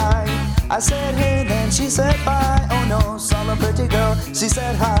said hi. I said hey, then she said bye. Oh no, saw a pretty girl, she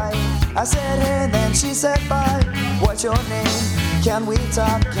said hi. I said hey, then she said bye. What's your name? Can we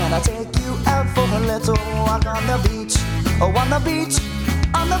talk? Can I take you out for a little walk on the beach? Oh, on the beach,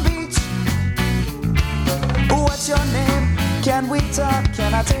 on the beach. What's your name? Can we talk?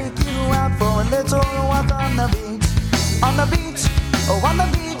 Can I take you out for a little walk on the beach? On the beach, oh, on the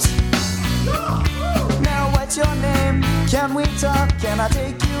beach. Now what's your name? Can we talk? Can I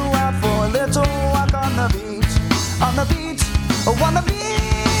take you out for a little walk on the beach? On the beach, oh, on the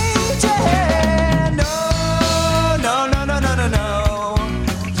beach, yeah. No, no, no, no, no, no, no.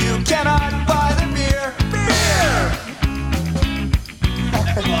 You cannot buy the beer. Beer!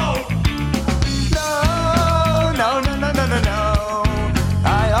 No, no, no, no, no, no.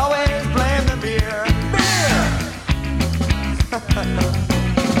 I always blame the beer. Beer!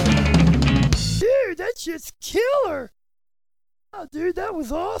 Dude, that shit's killer. Oh, dude, that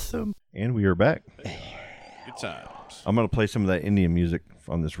was awesome. And we are back. Good times. I'm going to play some of that Indian music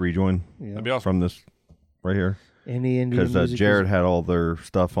on this rejoin. Yeah. That'd be awesome. From this right here. Any Indian Because music Jared is- had all their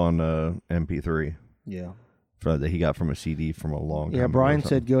stuff on MP3 Yeah. that he got from a CD from a long time Yeah, ago Brian or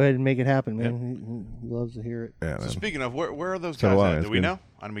something. said, "Go ahead and make it happen, man." He loves to hear it. Yeah, So man. speaking of, where are those So guys do I. at? It's Do we good. know?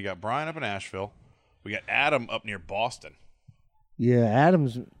 I mean, we got Brian up in Asheville. We got Adam up near Boston. Yeah,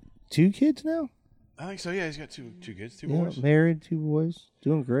 Adam's 2 kids now. I think so. Yeah, he's got two kids, two Yeah, boys. married, 2 boys,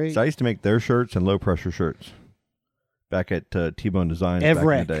 doing great. So I used to make their shirts and low pressure shirts back at T-Bone Designs Evrek.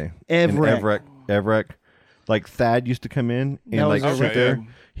 back in the day. Evrek. Evrek. Like Thad used to come in and That like was sit okay, there. yeah.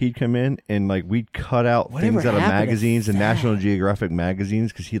 He'd come in and like we'd cut out Whatever things out of happened to magazines and Thad? National Geographic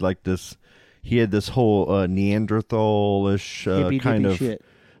magazines because he liked this. He had this whole Neanderthal-ish kind Hippy-dippy of shit.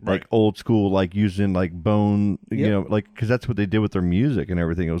 like old school, like using like bone, you Yep. know, like because that's what they did with their music and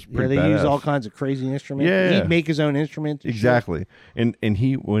everything. It was Yeah, pretty they use badass. all kinds of crazy instruments. Yeah. He'd make his own instruments. and shit. Exactly. And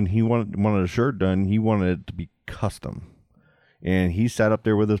he when he wanted a shirt done, he wanted it to be custom. And he sat up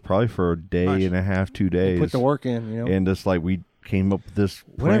there with us probably for a day Nice. and a half, 2 He days. put the work in, you know. And just like we came up with this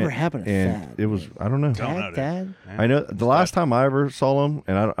Whatever print, happened to and Thad, it was I don't know. Don't know, Dad, dude. I know the last time I ever saw them,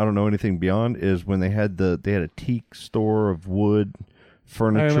 and I don't know anything beyond, is when they had a teak store of wood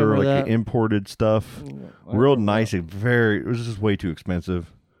furniture, remember like that. imported stuff, I real remember nice. It was just way too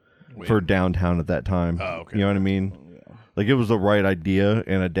expensive for downtown at that time. Oh, okay. You know what I mean? Like it was the right idea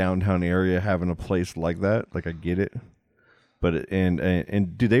in a downtown area having a place like that. Like I get it, but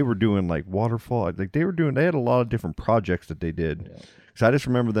and dude, they were doing like waterfall. Like they had a lot of different projects that they did. So I just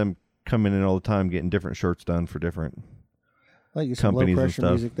remember them coming in all the time, getting different shirts done for different like some low companies and pressure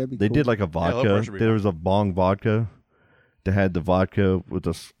stuff. music. That'd be They cool. did like a low vodka. pressure would be There fun. was a bong vodka. They had the vodka with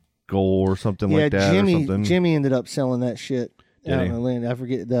a skull or something yeah, like that. or something. Jimmy ended up selling that shit Did out he? in Atlanta. I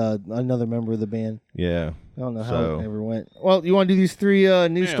forget another member of the band. Yeah. I don't know how So- it ever went. Well, you want to do these 3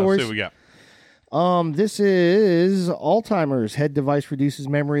 news Yeah, stories? let's see what we got. This is Alzheimer's. Head device reduces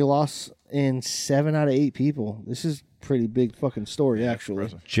memory loss in 7 out of 8 people. This is pretty big fucking story, actually.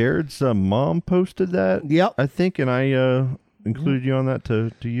 impressive. Jared's mom posted that. Yep. I think, and I included you on that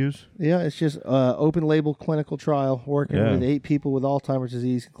to use. Yeah, it's just open label clinical trial working Yeah. with 8 people with Alzheimer's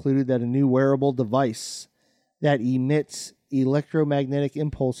disease concluded that a new wearable device that emits electromagnetic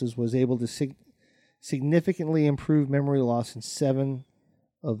impulses was able to significantly improve memory loss in 7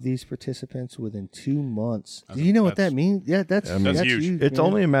 of these participants within 2 months. Do you know what that that's- means? Yeah, that's huge. It's man.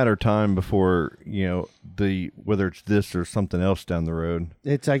 only a matter of time before, whether it's this or something else down the road.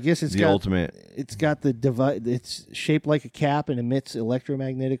 It's I guess it's The got ultimate. It's got the device. It's shaped like a cap and emits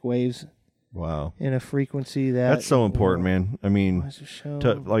electromagnetic waves Wow. in a frequency that That's so important, man. I mean, Why is it show-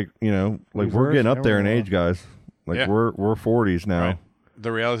 like we're Reverse getting up there in memory age, guys. Like Yeah. we're 40s now. Right.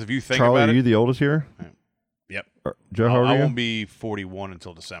 The reality is, if you think Charlie, about are it, you the oldest here? Yep. Joe, how old I are you? won't be 41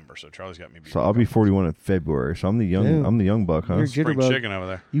 until December, so Charlie's got me beat. So I'll be 41 in February. So I'm the young. Dude. I'm the young buck, huh? You're Spring jitterbug. chicken over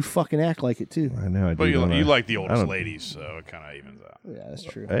there. You fucking act like it too. I know. I But do. you don't I? like the I oldest don't- ladies, so it kind of evens out. Yeah, that's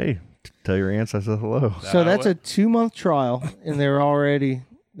true. Hey, tell your aunts I said hello. So that's a a 2-month trial, and they're already.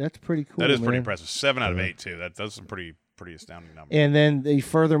 That's pretty cool. That is pretty man. impressive. 7 out of 8 too. That's some pretty astounding numbers. And then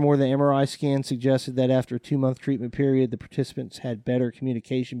furthermore, the MRI scan suggested that after a 2-month treatment period, the participants had better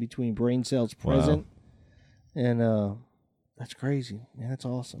communication between brain cells present. And that's crazy, man. That's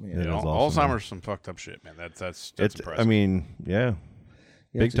awesome, man. It is awesome, Alzheimer's some fucked up shit, man. That's impressive. I mean, yeah,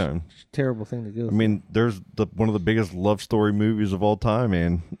 Yeah, big it's a time. terrible thing to go I through. mean, there's one of the biggest love story movies of all time,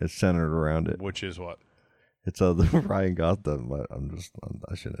 man. It's centered around it. Which is what? It's the Ryan Gosling. But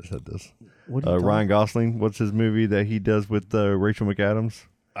I shouldn't have said this. What are you Ryan Gosling. What's his movie that he does with Rachel McAdams?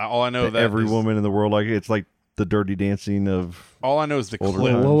 All I know That that every is- woman in the world like it. It's like the Dirty Dancing of. All I know is the older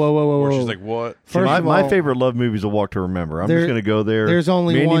clip. times. Whoa. Where she's like, "What?" See, First of my all, favorite love movie is A Walk to Remember. I'm there- just gonna go there. there's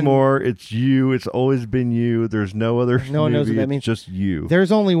only Mandy one- Moore. It's you. It's always been you. There's no other. No one knows movie. what that It's means. just you.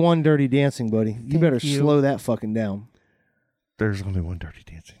 There's only one Dirty Dancing, buddy. You better you. slow that fucking down. There's only one Dirty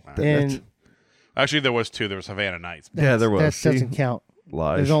Dancing. And Actually, there was 2. There was Havana Nights. Yeah, there was. that See? doesn't count.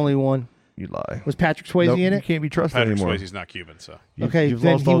 Lies. There's only one. You lie. Was Patrick Swayze Nope, in you it? can't be trusted Patrick anymore. Swayze's not Cuban, so Okay, You've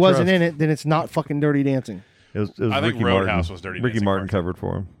then lost he all wasn't trust. in it. Then it's not fucking Dirty Dancing. It was I think Ricky Roadhouse Martin. was Dirty Ricky Dancing Martin part covered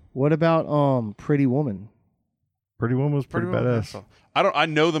for him. What about Pretty Woman? Pretty Woman was pretty badass. I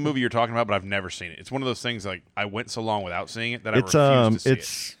know the movie you're talking about, but I've never seen it. It's one of those things like I went so long without seeing it that It's I refuse to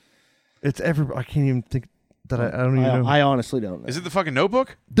see it. it's every. I can't even think that I don't even know. I honestly don't know. Is it the fucking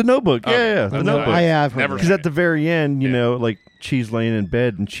Notebook? The Notebook. Okay, Yeah, that's the what Notebook. I have heard Never of Because it. at the very end, you Yeah. know, like she's laying in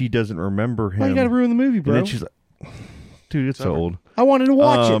bed and she doesn't remember him. Why you gotta ruin the movie, bro? And then she's like, "Dude, it's so old." I wanted to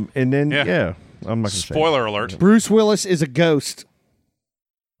watch it. And then Yeah. I'm not gonna say. Spoiler alert. Bruce Willis is a ghost.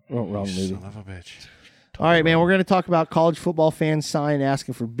 Oh, wrong movie. Son of a bitch. All right, man. We're going to talk about college football fans sign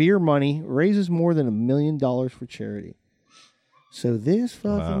asking for beer money raises more than $1 million for charity. So this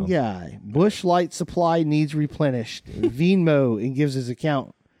fucking guy, Busch Light Supply needs replenished. Venmo and gives his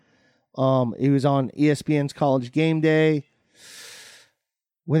account. He was on ESPN's College Game Day.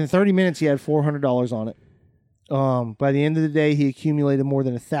 Within 30 minutes, he had $400 on it. By the end of the day, he accumulated more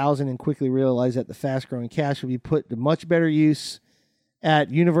than 1,000 and quickly realized that the fast-growing cash would be put to much better use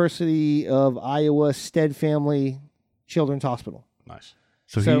at University of Iowa Stead Family Children's Hospital. Nice.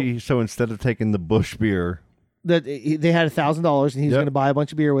 So instead of taking the Busch beer, They had $1,000 and he was Yep. going to buy a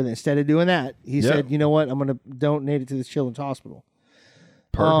bunch of beer with it. Instead of doing that, he Yep. said, "You know what? I'm going to donate it to this children's hospital."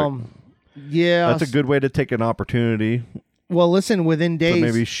 perfect. Yeah, That's a good way to take an opportunity Well, listen, within to days,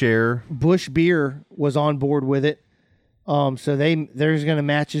 maybe share. Busch Beer was on board with it. So they're going to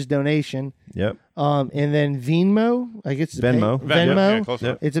match his donation. Yep. And then Venmo, I guess it's Venmo. Venmo, Yeah, close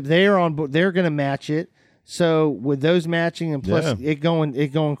enough. they're on board. They're going to match it. So with those matching and plus Yeah. it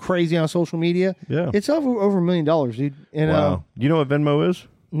going crazy on social media, Yeah. it's over $1 million, dude. And Wow. You know what Venmo is?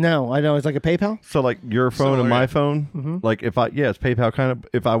 no, I know it's like a PayPal. So like your phone Similar, and my yeah. phone, like it's PayPal kind of.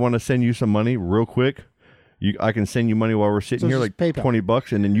 If I want to send you some money real quick, I can send you money while we're sitting So here, it's like just PayPal.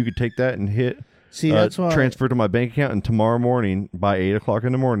 $20, and then you could take that and hit. See, that's why. transfer to my bank account, and tomorrow morning by 8:00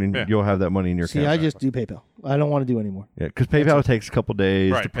 in the morning, Yeah. you'll have that money in your See, account. I just do PayPal. I don't want to do anymore. Yeah, because PayPal takes a couple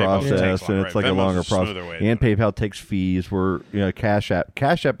days Right, to PayPal takes process, longer, and right. it's like a Venmo's longer a process. smoother way to And do it. PayPal takes fees. Where Cash App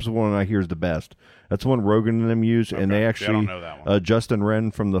is the one I hear is the best. That's the one Rogan and them use, and Okay. they Yeah, I actually don't know that one. Justin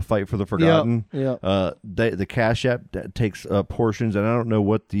Wren from the Fight for the Forgotten. Yep. The Cash App takes portions, and I don't know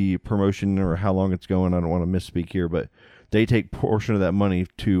what the promotion or how long it's going. I don't want to misspeak here, but they take portion of that money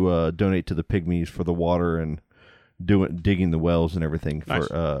to donate to the pygmies for the water and digging the wells and everything Nice.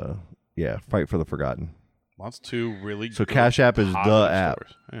 for Fight for the Forgotten. Well, that's 2 really So good Cash App is the positive app.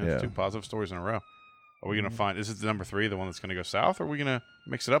 stories. Yeah, Yeah. it's 2 positive stories in a row. Are we going to find, is it the number 3, the one that's going to go south, or are we going to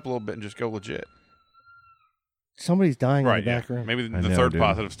mix it up a little bit and just go legit? Somebody's dying Right, in the yeah. back room. Maybe I the know, third dude.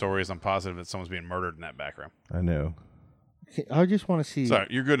 positive story is I'm positive that someone's being murdered in that back room. I know. I just want to see. Sorry,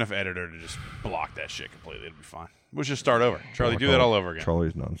 you're good enough editor to just block that shit completely. It'll be fine. We'll just start over. Charlie, do that all over again.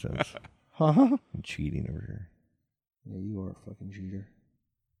 Charlie's nonsense. Huh? And cheating over here. Yeah, you are a fucking cheater.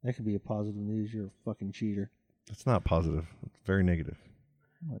 That could be a positive news. You're a fucking cheater. That's not positive. It's very negative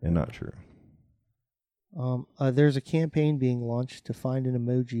and not true. There's a campaign being launched to find an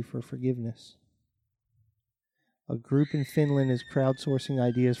emoji for forgiveness. A group in Finland is crowdsourcing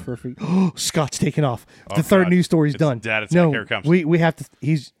ideas for Scott's taking off. Oh, The third God. news story's It's dad dad attack. No, Here it comes. we have to.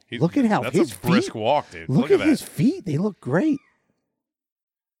 Look at how that's his a brisk feet. walk, dude. Look at at his feet. They look great.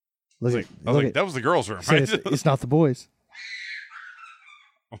 Look I at was like, that was the girls' room, said right? it's not the boys.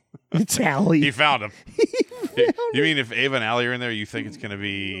 It's Allie. He found him. You mean if Ava and Allie are in there, you think it's going to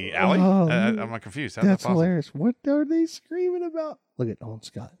be Allie? Oh, I'm not confused. How's That's that possible? hilarious. What are they screaming about? Look at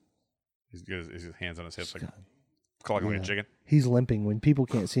Scott. He's got his hands on his hips, like clucking like a chicken. He's limping. When people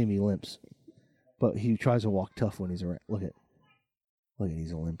can't see him, he limps. But he tries to walk tough when he's around. Look at,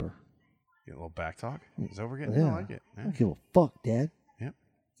 he's a limper. Get a little back talk. He's over getting. Yeah. I like it. I don't give a fuck, Dad. Yep.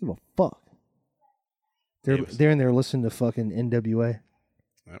 Give a fuck. They're in there listening to fucking NWA.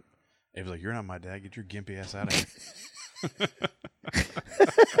 Yep. Ava's like, "You're not my dad. Get your gimpy ass out of here."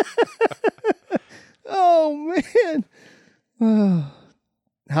 Oh man.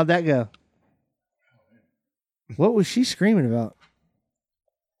 How'd that go? What was she screaming about?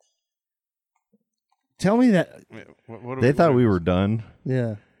 Tell me that. They thought we were done.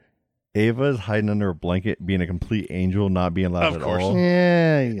 Yeah. Ava's hiding under a blanket, being a complete angel, not being loud at all.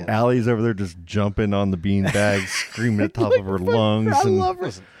 Yeah. Allie's over there just jumping on the bean bag, screaming at the top of her lungs. I and love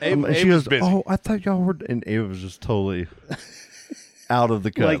her. and she goes, "Oh, I thought y'all were." And Ava was just totally out of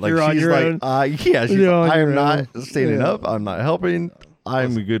the cut. Like you're on she's your like, own? yeah, she's You're on like, I your am not own. standing Yeah. up. I'm not helping.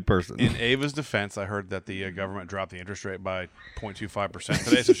 I'm a good person. In Ava's defense, I heard that the government dropped the interest rate by 0.25%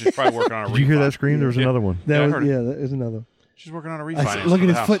 today, so she's probably working on a Did you hear refi. that scream? There was another one. Yeah, I heard it. That is another. She's working on a I refinance. see- look for at the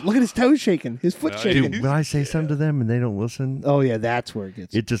his house. foot. Look at his toes shaking. His foot Yeah, shaking. Dude, when I say something to them and they don't listen, Oh yeah, that's where it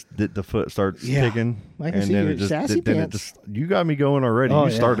gets. it just the foot starts Yeah. ticking, I can and see then your it just sassy then it pants. just you got me going already. Oh,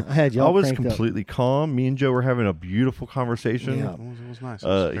 You yeah. started. I had y'all was cranked up. completely calm. Me and Joe were having a beautiful conversation. Yeah. It was nice. It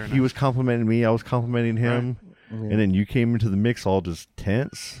was very He nice. was complimenting me. I was complimenting him, and then you came into the mix all just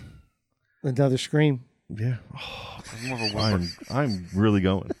tense. Another scream. Yeah, More of a whimper. I'm really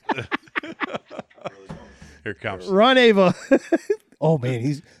going. Here it comes. Run, Ava. Oh man,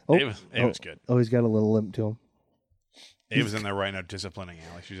 he's Ava's good. Oh, he's got a little limp to him. Ava's in there right now disciplining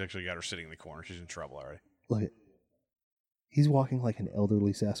Allie. She's actually got her sitting in the corner. She's in trouble already. Look at. He's walking like an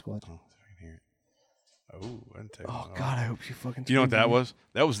elderly Sasquatch. Oh, if I can hear it. Oh, I didn't take Oh it. God, I hope she fucking. Do you know what screams that at me. was?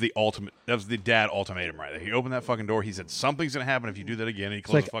 That was the ultimate. That was the dad ultimatum right there. He opened that fucking door. He said, something's going to happen if you do that again. And he It's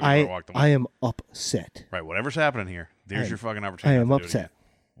closed like the fucking door and walked away. I am upset. Right, whatever's happening here, there's I- your fucking I opportunity. am not to do it upset.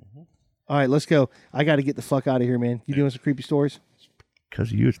 again. All right, let's go. I got to get the fuck out of here, man. You doing some creepy stories?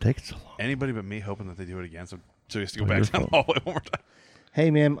 Because you, it's taking so long. Anybody but me hoping that they do it again. So he has to go Oh, back your down the fault. hallway one more time.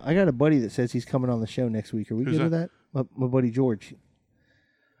 Hey, man, I got a buddy that says he's coming on the show next week. Are we Who's good with that? My buddy George.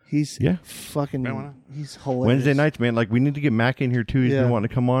 He's fucking. Man, why not? He's hilarious. Wednesday nights, man. Like we need to get Mac in here too. He's Yeah. been wanting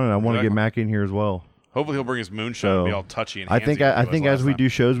to come on, and I want to get Exactly. Mac in here as well. Hopefully he'll bring his moonshine and be all touchy and I think handsy I like he think was as last we time. do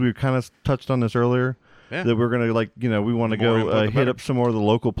shows, we kind of touched on this earlier. Yeah. That we're gonna we want to The more go input, the hit better. up some more of the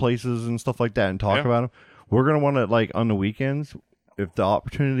local places and stuff like that and talk Yeah. about them. We're gonna want to on the weekends if the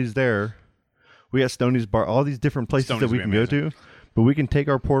opportunity's there. We got Stoney's Bar, all these different places Stoney's that we would can be go amazing. to. But we can take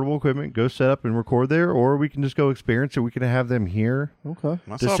our portable equipment, go set up and record there, or we can just go experience it. We can have them here. Okay.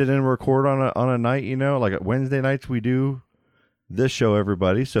 What's To up? sit in and record on a night, like at Wednesday nights we do this show,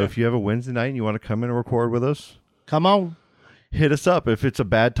 everybody. So if you have a Wednesday night and you want to come in and record with us, come on, hit us up. If it's a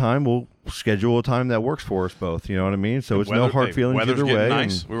bad time, we'll schedule a time that works for us both. You know what I mean? So it's no hard feelings weather's either getting way.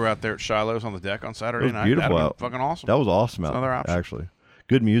 nice. and We were out there at Shiloh's on the deck on It Saturday was night. beautiful That'd out. be fucking awesome. That was awesome That's out another there, option. actually.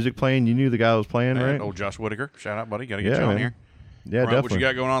 Good music playing. You knew the guy was playing, And right? old Josh Whitaker. Shout out, buddy. Got to get Yeah, you on man. here. Yeah, Ryan, definitely. what you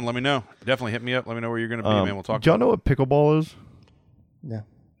got going on? Let me know. Definitely hit me up. Let me know where you're going to be, man. We'll talk. Do y'all know what pickleball is? No.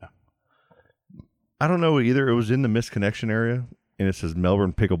 I don't know either. It was in the Misconnection area, and it says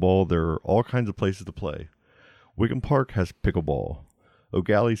Melbourne Pickleball. There are all kinds of places to play. Wigan Park has pickleball.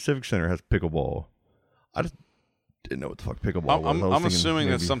 O'Galley Civic Center has pickleball. I just didn't know what the fuck pickleball was. I was I'm thinking assuming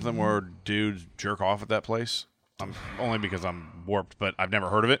that's maybe- something where dudes jerk off at that place. Only because I'm warped, but I've never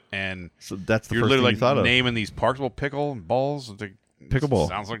heard of it. And So that's the you're first literally thing you thought of. naming these parks. Well, pickle and balls. Pickleball.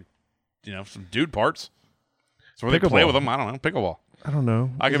 Sounds like some dude parts. So where they play Pickleball. with them, I don't know. Pickleball. I don't know.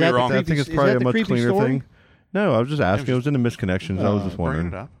 I could be wrong. I think it's Is probably that a the much creepy cleaner story? thing. No, I was just asking. It was in the Misconnections. I was just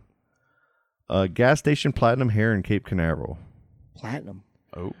Bringing wondering. it up. Gas station Platinum Hair in Cape Canaveral. Platinum.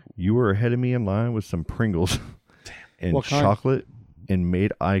 Oh, You were ahead of me in line with some Pringles and What kind? chocolate and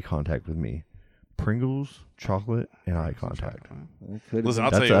made eye contact with me. Pringles, chocolate, and eye contact. listen, I'll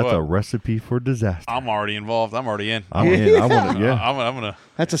That's tell you a what. recipe for disaster. I'm already involved. I'm already in. I'm in. I want to, yeah. I'm gonna.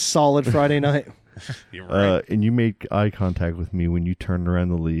 That's a solid Friday night. You're right. And you made eye contact with me when you turned around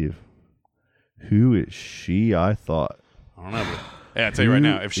to leave. Who is she? I thought. I don't know. But, hey, I tell you right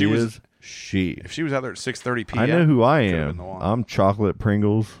now, if she Who was is she? out there at 6:30 p.m., I know who I could've am. been the one. I'm chocolate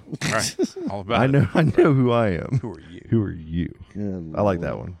Pringles. All right, all about I it. know. I know who I am. Who are you? Who are you? Good I like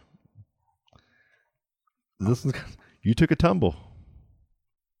that one. This is. You took a tumble.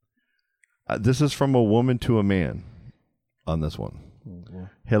 This is from a woman to a man. On this one,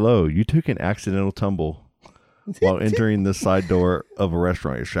 Hello, you took an accidental tumble while entering the side door of a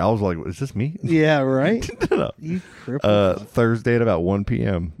restaurant. I was like, is this me? Yeah, right? No. You crippled. Thursday at about 1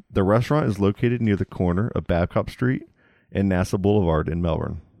 p.m. The restaurant is located near the corner of Babcock Street and NASA Boulevard in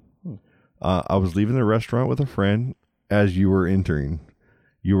Melbourne. I was leaving the restaurant with a friend as you were entering.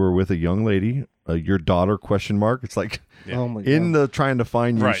 You were with a young lady, your daughter, ? It's like Oh my in God. the trying to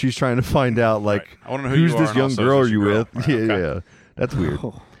find you. Right. She's trying to find out like Right. I wanna know who who's you are this and young also girl are is this you your with? girl? Yeah, Right, okay. yeah. That's weird.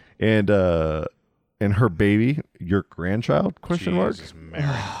 Oh. And her baby, your grandchild? ? Jesus, Mary.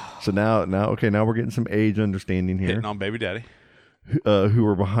 So now we're getting some age understanding here. Hitting on baby daddy. Who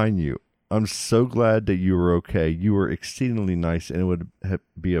were behind you. I'm so glad that you were okay. You were exceedingly nice, and it would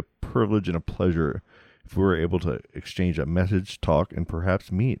be a privilege and a pleasure if we were able to exchange a message, talk, and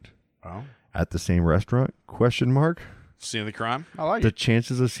perhaps meet Oh. at the same restaurant? ? Scene of the crime? I like The it.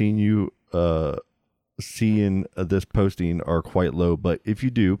 chances of seeing you seeing this posting are quite low, but if you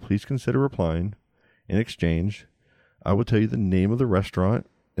do, please consider replying. In exchange, I will tell you the name of the restaurant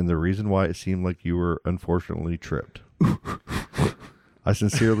and the reason why it seemed like you were unfortunately tripped. I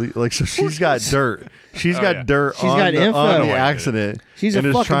sincerely so she's got dirt. She's got yeah. dirt She's on, got the, info. on No the way, accident. She's a and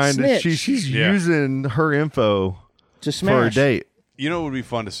is fucking trying snitch. to she's Yeah. using her info To for a smash. date. You know what would be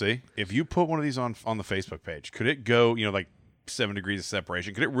fun to see? If you put one of these on the Facebook page, could it go, like 7 degrees of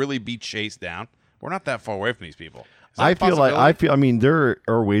separation? Could it really be chased down? We're not that far away from these people. Is that a possibility? I mean there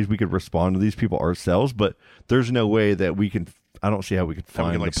are ways we could respond to these people ourselves, but there's no way that we can. I don't see how we could That we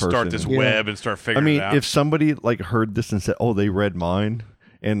find can, the person. start this web and start I figuring mean, it out. if somebody heard this and said, "Oh, they read mine,"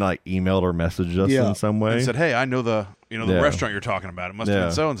 and emailed or messaged us Yeah. in some way, and said, "Hey, I know the Yeah. restaurant you're talking about. It must have Yeah.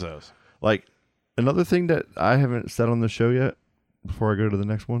 been so and so's." another thing that I haven't said on the show yet, before I go to the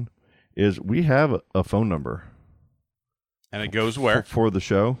next one, is we have a phone number. And it goes where? For the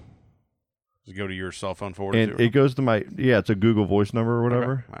show. Does it go to your cell phone forward? And it goes to it's a Google Voice number or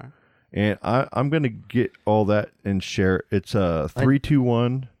whatever. Okay. All right. And I'm going to get all that and share it. It's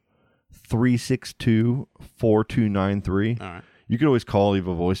 321-362-4293. All right. You can always call, leave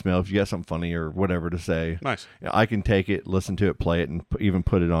a voicemail if you got something funny or whatever to say. Nice. I can take it, listen to it, play it, and even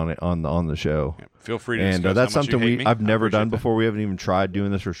put it on the show. Yeah, feel free to And discuss that's how much you something hate me. I've I never done appreciate that. before. We haven't even tried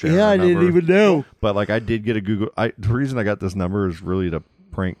doing this or sharing. Yeah, our I didn't number. even know. But I did get a Google. The reason I got this number is really to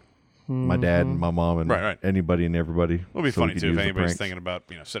prank my dad and my mom and Right. anybody and everybody. It'll be so we funny could too if use the anybody's pranks. thinking about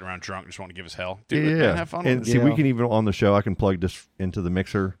sitting around drunk and just want to give us hell. Dude, Yeah, man, have fun and with it. see, we Yeah. can even on the show. I can plug this into the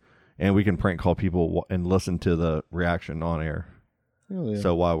mixer, and we can prank call people and listen to the reaction on air. Oh, yeah.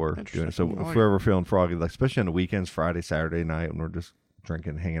 So while we're doing it, so I like if we're ever feeling froggy, especially on the weekends, Friday, Saturday night, when we're just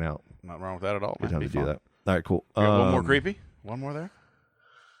drinking, hanging out, Nothing wrong with that at all. good man. time Be to do fun. that. All right, cool. You got one more creepy? One more there?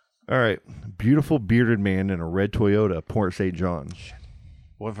 All right, beautiful bearded man in a red Toyota, Port St. John.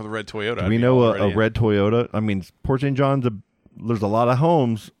 One for the red Toyota. Do I'd we be know already a in. red Toyota? I mean, Port St. John's there's a lot of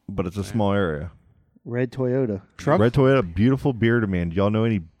homes, but it's a small area. Red Toyota. Truck? Red Toyota, beautiful bearded man. Do y'all know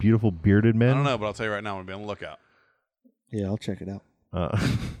any beautiful bearded men? I don't know, but I'll tell you right now, I'm going to be on the lookout. Yeah, I'll check it out. Uh,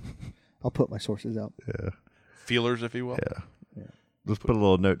 I'll put my sources out. yeah, Feelers, if you will. yeah. Let's put a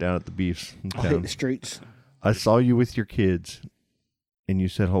little note down at the Beefs. in I'll hit town. the streets. I saw you with your kids, and you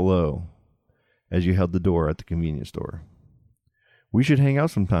said hello as you held the door at the convenience store. We should hang out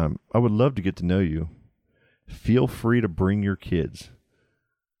sometime. I would love to get to know you. Feel free to bring your kids.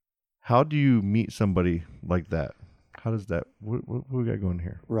 How do you meet somebody like that? How does that? What we got going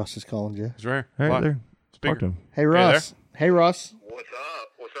here? Russ is calling you. He's right All here. right, Live. there. Speaker. Talk to him. Hey, Russ. Hey, Russ. What's up?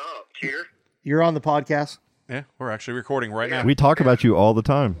 What's up? Cheater? You're on the podcast. Yeah, we're actually recording right now. We talk about you all the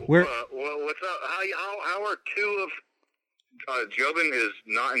time. We're Well, what's up? How are two of Jobin is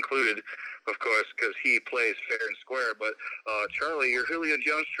not included, of course, because he plays fair and square. But Charlie, you're Julio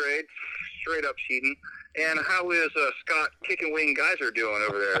Jones straight up cheating. And how is Scott Kicking Wing Geyser doing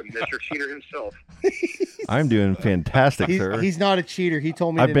over there, Mr. Cheater himself? I'm doing fantastic, sir. he's not a cheater. He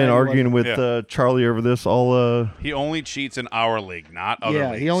told me I've been tonight he arguing with Yeah. Charlie over this all. He only cheats in our league, not other Yeah,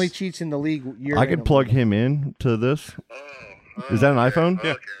 leagues. he only cheats in the league. I could plug him in to this. Is that an iPhone?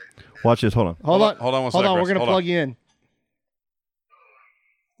 Yeah. Watch this. Hold on. Hold on. Hold on one Hold sec, on. We're Russ. going to Hold plug on. you in.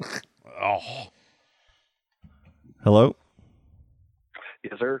 Oh, Hello.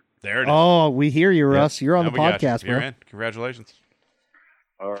 Yes, sir. there it is. Oh, we hear you, Russ. You're on Now the we got you. podcast, You're bro. in. Congratulations.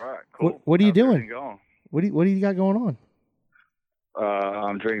 All right, cool. What are you How's doing? everything going? What do you got going on?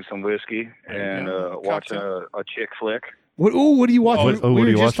 I'm drinking some whiskey and watching a chick flick. What are you watching? Oh, we what were are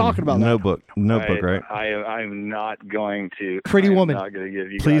you just watching? talking about that. Notebook, right? I'm not going to. Pretty I am Woman. Not going to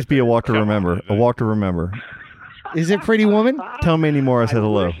give you Please guys be a that. walk to Come on, remember. dude. A walk to remember. Is it Pretty Woman? Tell me anymore. I said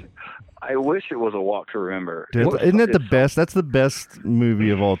hello. I wish it was a walk to remember. Dude, isn't that the It's- best? That's the best movie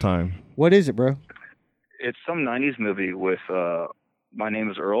of all time. What is it, bro? It's some '90s movie with My name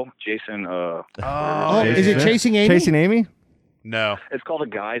is Earl. Jason. Oh, is it Chasing Amy? Chasing Amy? No. It's called A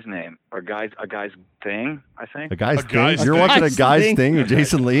Guy's Name or a guy's thing. I think. A Guy's A Guy's Thing? You're Thing. watching A Guy's Thing with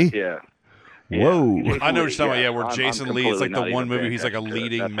Jason Lee? Yeah. Whoa. Yeah. I know what you're talking about. Yeah, where I'm Jason Lee is like completely the not one even movie paying he's like a attention to it.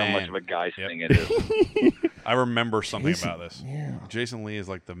 leading That's man. How much of a guy's Yep. thing it is. I remember something Jason- about this. yeah. Jason Lee is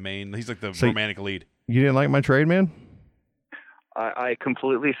like the main. He's like the So- romantic lead. You didn't like my trade, man? I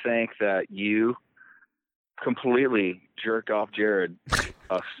completely think that you completely jerked off Jared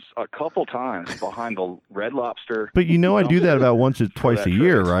a couple times behind the Red Lobster. But you know I do that about once or twice that a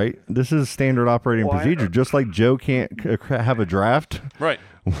year, trade. right? This is standard operating Well, procedure. Just like Joe can't have a draft, Right.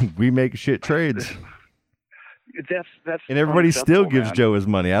 we make shit trades. That's And everybody still unacceptable, gives man. Joe his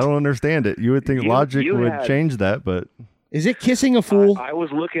money. I don't understand it. You would think logic you would had- change that, but Is it kissing a fool? I was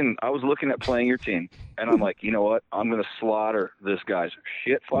looking at playing your team, and I'm like, you know what? I'm going to slaughter this guy's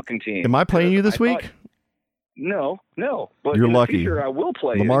shit fucking team. am I playing you this I week? thought- No. But You're in the lucky. future, I will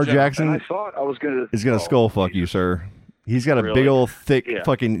play Lamar you. Jackson And I thought I was going to. Is going to skull fuck you, sir. He's got a Really? big old thick Yeah.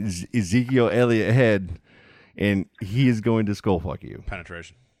 fucking Ezekiel Elliott head, and he is going to skull fuck you.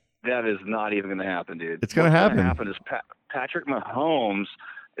 Penetration. That is not even going to happen, dude. It's gonna What's happen. Gonna happen is Patrick Mahomes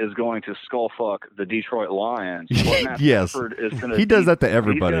is going to skull fuck the Detroit Lions. What Matt Yes. Stafford is gonna He does that to he's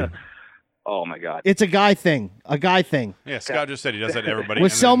everybody. gonna- oh my God! It's a guy thing. A guy thing. Yeah, Scott just said he does that to everybody.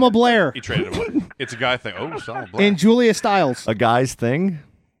 With and then Selma Blair He traded him. It's a guy thing. Oh, Selma Blair. and Julia Stiles. A guy's thing?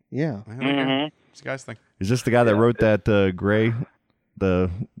 Yeah. There you go. It's a guy's thing. Is this the guy that wrote that gray, the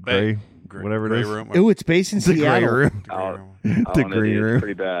gray, whatever Gray it is? Room. Ooh, it's based in The gray Seattle. room. The green It's room.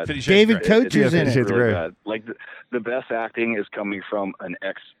 pretty bad. 50 Shades David of Grey. Coacher's Yeah, in 50 it. Shades of really Grey. bad. Like the best acting is coming from an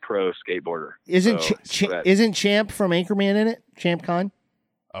ex-pro skateboarder. Isn't So, isn't Champ from Anchorman in it? Champ Con?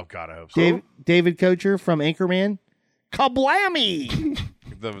 Oh God, I hope so. David Kocher from Anchorman. Kablammy!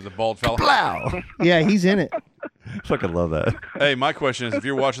 The bald fella. Wow. Yeah, he's in it. Fucking love that. Hey, my question is, if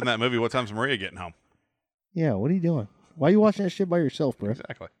you're watching that movie, what time's Maria getting home? Yeah, what are you doing? Why are you watching that shit by yourself, bro?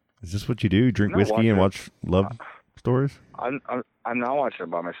 Exactly. Is this what you do? Drink I'm not whiskey and watching watch love stories? I'm not watching it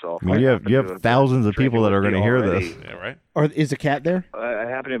by myself. I mean, you have thousands of people that are going to hear this. Yeah, right. Or is the cat there? I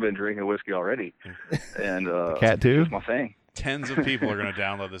happen to have been drinking whiskey already, and Cat too? it's my thing. Tens of people are going to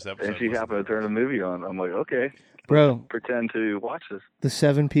download this episode. And she happened to turn the movie on. I'm like, okay, Bro, pretend to watch this. the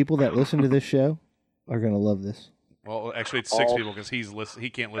 7 people that listen to this show are going to love this. Well, actually, it's 6 All- people because he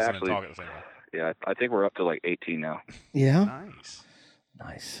can't listen Actually- and talk at the same time. Yeah, I think we're up to like 18 now. Yeah? Nice.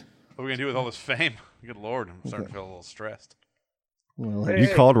 Nice. What are we going to do with all this fame? Good Lord, I'm starting to feel a little stressed. Well, Hey,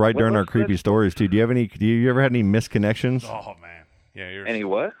 You called right during our let's- creepy stories too. Do you ever had any missed connections? Oh man, yeah, you're Any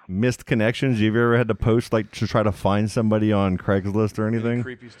what? Missed connections? Have you ever had to post like to try to find somebody on Craigslist or anything?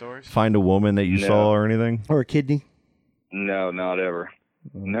 creepy stories. Find a woman that you No. saw or anything? or a kidney. No, not ever.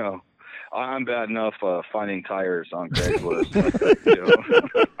 No. I'm bad enough finding tires on Craigslist.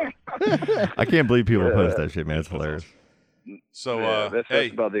 You know? I can't believe people post that shit, man. It's hilarious. So, Yeah, that's hey,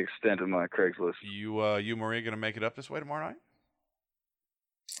 about the extent of my Craigslist. you Maria, going to make it up this way tomorrow night?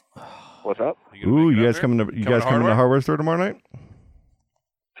 What's up? gonna Ooh, make it you up guys here? coming to Coming to the hardware store tomorrow night?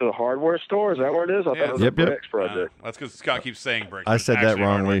 To the hardware store? Is that where it is? I Yeah. thought it was Yep, a yep. bricks project. That's because Scott keeps saying bricks. I but it's said that actually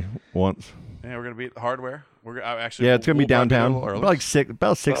wrongly hardware. once. Yeah, we're going to be at the hardware. We're actually Yeah, it's gonna be we'll probably a downtown. little early.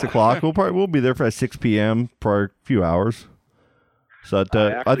 About 6 o'clock. We'll be there for 6 p.m. for a few hours. So I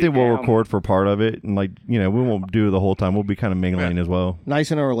actually think we'll am. record for part of it, and we won't do the whole time. We'll be kind of mingling as well. Nice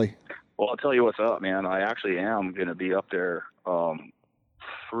and early. Well, I'll tell you what's up, man. I actually am going to be up there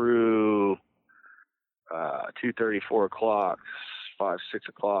through 2:30, 4 o'clock, 5, 6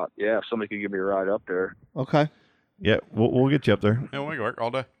 o'clock. Yeah, if somebody could give me a ride up there. Okay. Yeah, we'll get you up there. Yeah, we can work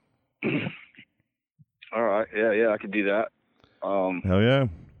all day. All right. Yeah, I could do that. Hell yeah.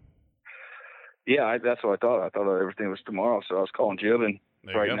 Yeah, that's what I thought. I thought everything was tomorrow, so I was calling Jibin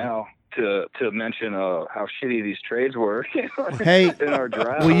There you right go. now to mention how shitty these trades were. Hey, in our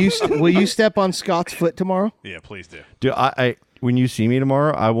draft. will you step on Scott's foot tomorrow? Yeah, please do. Dude, I when you see me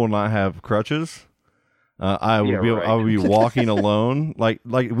tomorrow, I will not have crutches. I will Yeah, right. I will be walking alone. Like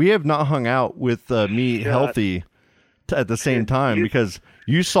we have not hung out with me healthy at the same time because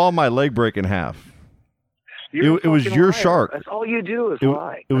you saw my leg break in half. You're It was fucking your liar. shark. That's all you do is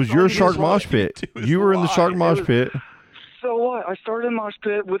lie. It was That's all your you do shark is lie. mosh pit. You were in the shark mosh pit. So what? I started in mosh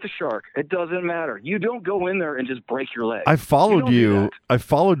pit with a shark. It doesn't matter. You don't go in there and just break your leg. I followed don't do you. that. I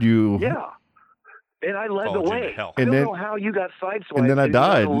followed you. Yeah. And I led the Followed you way. to hell. I And don't then- know how you got sideswiped. And then I you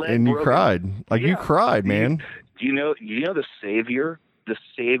got died, a leg and you broken. cried. You Yeah. cried, man. You know the savior. The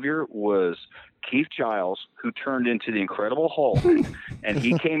savior was Keith Giles, who turned into the Incredible Hulk, and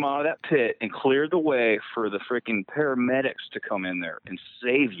he came out of that pit and cleared the way for the freaking paramedics to come in there and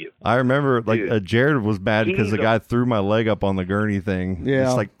save you. I remember, like, Dude, Jared was mad because he's the guy threw my leg up on the gurney thing. Yeah.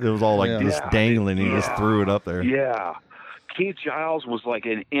 It's like it was all like just dangling. And he just threw it up there. Yeah. Keith Giles was like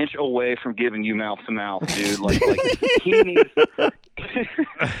an inch away from giving you mouth to mouth, dude. Like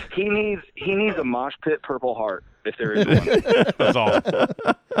he needs he needs a mosh pit Purple Heart if there is one. That's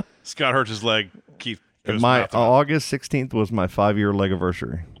awesome. Scott hurts his leg. Keith goes My mouth to mouth. August 16th was my 5-year leg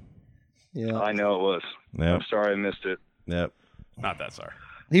anniversary. Yeah. I know it was. Yep. I'm sorry I missed it. Yep. Not that sorry.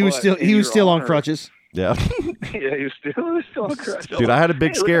 He was But still in he was your still on honor- crutches. Yeah. Yeah, he was still on crutch. Dude, I had a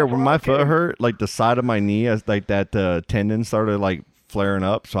big Hey, look scare how when my far I foot came. hurt. Like the side of my knee, as like that tendon started like flaring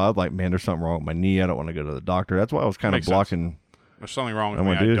up. So I was like, man, there's something wrong with my knee. I don't want to go to the doctor. That's why I was kind of Makes sense. blocking. There's something wrong with I me.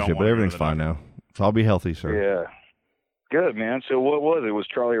 want I to do don't this shit, but wanna go to everything's the fine doctor. now. So I'll be healthy, sir. Yeah. Good, man. So what was it? Was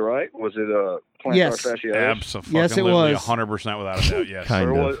Charlie right? Was it plantar Yes. fasciitis? Absolutely. Yes, it was. 100% without a doubt. Yes. Kind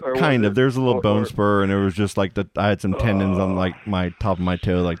Or of. was- or Kind was of. it- There's a little or- bone or- spur, and it was just like I had some tendons on like my top of my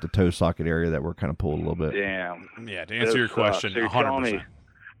toe, like the toe socket area that were kind of pulled a little bit. Damn. Yeah. To answer your question, So you're telling 100%. me.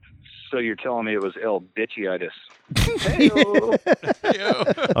 So you're telling me it was L bitchitis. Hey-o.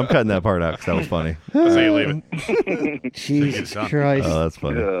 I'm cutting that part out because that was funny. That's how you leave it. Jesus done. Christ. Oh, that's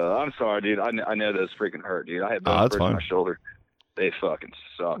funny. I'm sorry, dude. I know those freaking hurt, dude. I had Oh, both that's spurs in fine. my shoulder. They fucking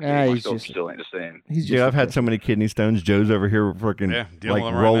suck. Dude. Ah, My he's shoulder just- still ain't the same. He's Dude, just I've had so many kidney stones. Joe's over here freaking Yeah, dealing like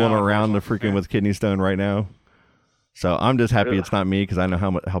with them right rolling now, around the unfortunately. freaking with kidney stone right now. So I'm just happy it's not me because I know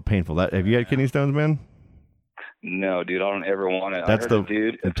how painful that. Have you had kidney stones, man? No, dude. I don't ever want it. That's I heard the- a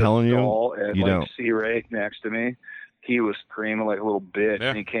dude I'm at the telling you, stall at you like don't. Sea Ray next to me. He was screaming like a little bitch, Yeah.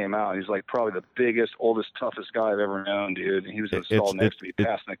 and he came out. He's like probably the biggest, oldest, toughest guy I've ever known, dude. And he was in the It's- stall next to me, it-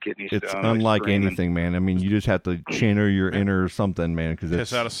 passing a kidney It's stone. like, unlike screaming. anything, man. I mean, you just have to channel your inner something, man. Because Piss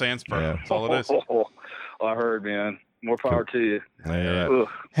it's out a sand spur. Yeah. That's all it is. I heard, man. More power to you. yeah. Ugh.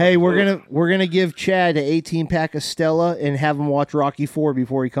 Hey, we're gonna give Chad an 18-pack of Stella and have him watch Rocky 4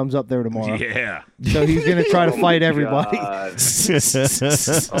 before he comes up there tomorrow. Yeah. So he's gonna try to Oh fight my everybody. God.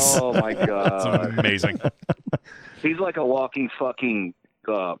 Oh my It's god. amazing. He's like a walking fucking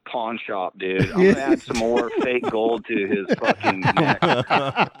pawn shop, dude. I'm gonna add some more fake gold to his fucking neck.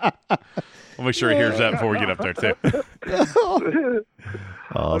 We'll make sure he hears that before we get up there, too. I mean,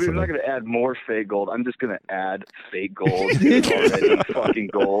 I'm Awesome. not gonna add more fake gold. I'm just gonna add fake gold to his already fucking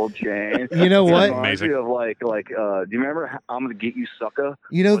gold chain. You know It what? reminds me of like, do you remember I'm gonna get you sucker?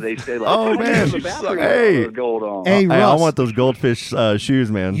 You know, Where they say like, Oh, man. the bathroom Hey. with gold on. Hey, Hey, I Russ, want those goldfish shoes,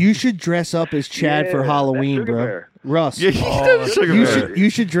 man. you should dress up as Chad for Yeah, Halloween, that Sugar bro. Bear. Russ, Yeah, Sugar you Bear.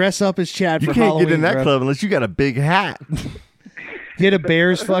 should dress up as Chad You for can't Halloween. get in that bro. club unless you got a big hat. Get a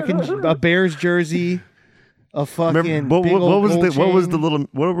Bears jersey, a fucking Remember what, big what, old was gold the what was the chain. little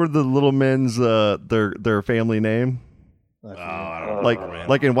what were the little men's their family name? Oh, I don't Like remember, man.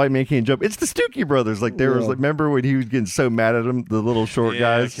 like in White Man Can't Jump. It's the Stookie brothers. Like there was Yeah. like remember when he was getting so mad at them, the little short Yeah,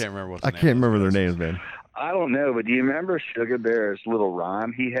 guys. I can't remember what the I name can't was, remember but their it's- names, man. I don't know, but do you remember Sugar Bear's little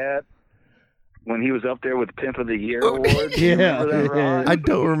rhyme he had when he was up there with the Pimp of the Year award? Do you Yeah. remember that rhyme? I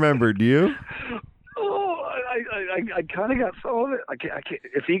don't remember. Do you? Oh, I kind of got some of it. I can't.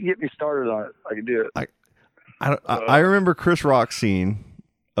 If he can get me started on it, I can do it. I remember Chris Rock's scene.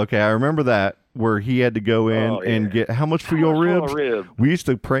 Okay, I remember that where he had to go in Oh, yeah. and get how much for your much for a ribs? rib? We used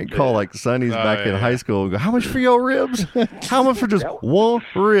to prank call like Sonny's back in yeah, high yeah. school. And go, how much for your ribs? How much for just one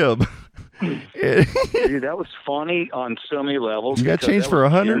rib? Dude, that was funny on so many levels. You got because change that for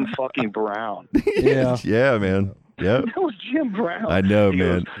was 100? Jim fucking Brown. Yeah. Yeah, man. Yep. That was Jim Brown. I know, He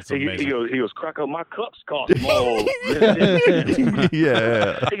man. Goes, It's he, amazing. he goes, crack up my cups cost more.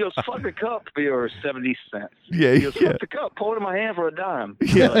 Yeah. He goes, fuck the cup for 70 cents. Yeah, He goes, yeah. fuck the cup, pour it in my hand for a dime.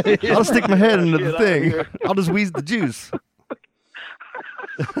 Yeah. I'll stick my head into the Shit, outta thing. here. I'll just wheeze the juice.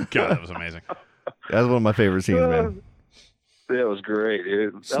 God, that was amazing. That's one of my favorite scenes, man. That was great,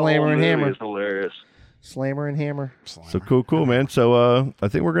 dude. That Slammer whole and movie Hammer. is hilarious. Slammer and Hammer. So cool, man. So I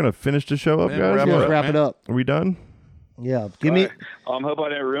think we're gonna finish the show up, Yeah, guys. wrap Yeah, it let's up, wrap man. it up. Are we done? Yeah. Give me. Hope I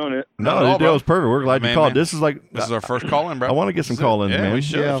didn't ruin it. No, Not at all, that bro. was perfect. We're glad you Man, called. man. This is like This is our first call in, bro. I want to get some This is it. call-ins, Yeah, man. we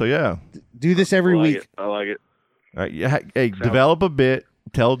should. Yeah. So yeah. Do this every I like week. it. I like it. All right. Yeah. Hey, develop a bit.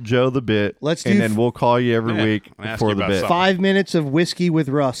 Tell Joe the bit. Let's and do then we'll call you every Yeah, week and ask for you the about bit. something. 5 minutes of whiskey with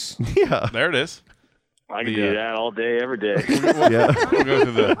Russ. Yeah. There it is. I can The, do that all day, every day. Yeah. We'll go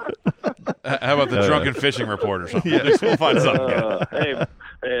through the. How about the drunken fishing report or something? We'll find something. good.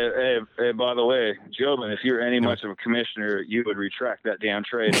 Hey, by the way, Jobin, if you're any much of a commissioner, you would retract that damn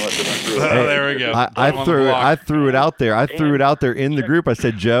trade unless it went through. Oh, there we go. I threw it out there. I threw it out there in the group. I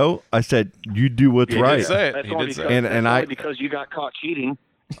said, Joe, I said, you do what's He did right. say it. That's He only did say because, it. And that's I- only because you got caught cheating,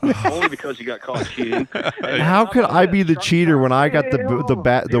 only because you got caught cheating. And How could I be the cheater when I got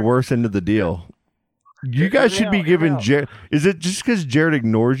the worst end of the deal? You guys should be giving Jared. Is it just because Jared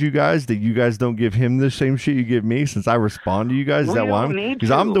ignores you guys that you guys don't give him the same shit you give me? Since I respond to you guys, is that why?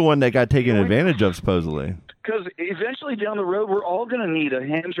 Because I'm the one that got taken advantage of, supposedly. Because eventually down the road, we're all going to need a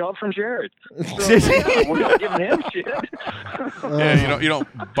hand job from Jared. So, yeah, we're not giving him shit. Yeah, you don't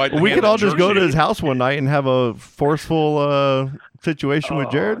bite. We could all just go to his house one night and have a forceful situation with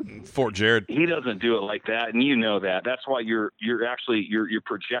Jared. Fort Jared. He doesn't do it like that, and you know that. That's why you're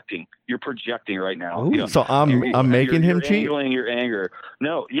projecting. You're projecting right now. Ooh, so I'm making him cheat. Angling your anger.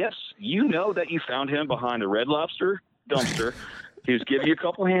 No, yes, you know that you found him behind a Red Lobster dumpster. He was giving you a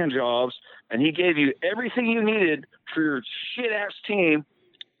couple hand jobs, and he gave you everything you needed for your shit-ass team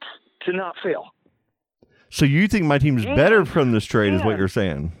to not fail. So you think my team's better from this trade, is what you're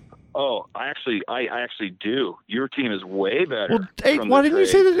saying? Oh, I actually do. Your team is way better. Well, hey, why didn't you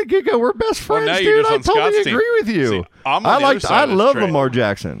say that at the get-go? We're best friends, now you're dude. just I on totally Scott's agree team. with you. See, I'm on the other side I of this love trade. Lamar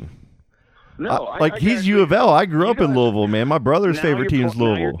Jackson. No, he's U of L. I grew up in Louisville, man. My brother's favorite team is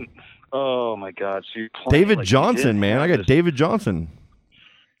Louisville. Oh my God! So David Johnson, man. I got David Johnson.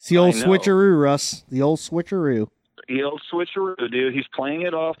 It's the old switcheroo, Russ. The old switcheroo. The old switcheroo, dude. He's playing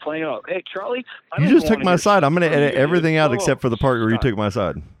it off. Hey, Charlie. You just took my side. I'm going to edit everything out except for the part where you took my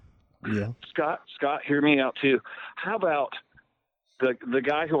side. Yeah. Scott, hear me out too. How about the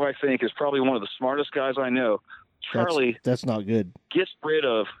guy who I think is probably one of the smartest guys I know, Charlie? That's not good. Gets rid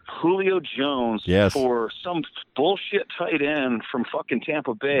of Julio Jones for some bullshit tight end from fucking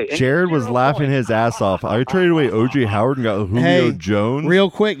Tampa Bay. And Jared was laughing his ass off. I traded away O.J. Howard and got Julio Jones. Real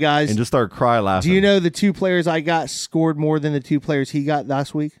quick, guys. And just started crying laughing. Do you know the 2 players I got scored more than the 2 players he got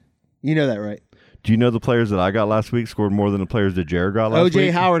last week? You know that, right? Do you know the players that I got last week scored more than the players that Jared got last week? O.J.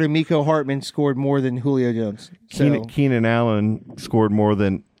 Howard and Miko Hartman scored more than Julio Jones. So, Keenan Allen scored more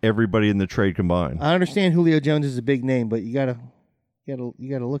than everybody in the trade combined. I understand Julio Jones is a big name, but you gotta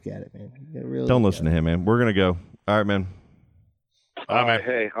look at it, man. You gotta really Don't listen to him, man. We're gonna go. All right, man. All right,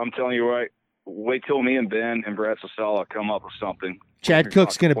 hey, I'm telling you what. Wait till me and Ben and Brad Sasala come up with something. Chad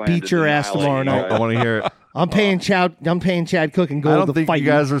Cook's gonna beat your ass tomorrow night. I want to hear it. I'm paying Chad Cook and Gold I don't to think fight you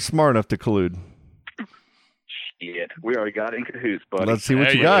guys are smart enough to collude. Shit, we already got in cahoots, buddy. Let's see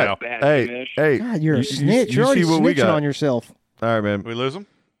what you got. Hey, God, you're a snitch. You're already see what we snitching got. on yourself. All right, man. We lose him?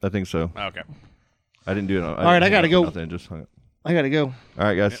 I think so. Okay. I didn't do it. All right, I gotta go. Nothing, just hung it. I gotta go. All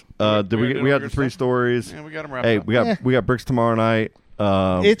right, guys. Did we got the 3 stories? Yeah, we got them wrapped Hey, up. we got bricks tomorrow night.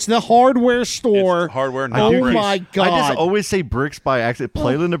 It's the hardware store. It's hardware. Oh my God! I just always say bricks by accident.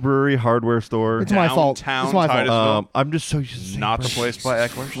 Playland the Brewery hardware store. It's my fault. It's my fault. I'm just so used to not the place by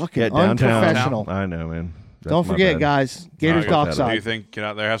Eckler's. Fucking downtown. unprofessional. I know, man. Don't forget, guys. Gators What do Dockside. you think? Get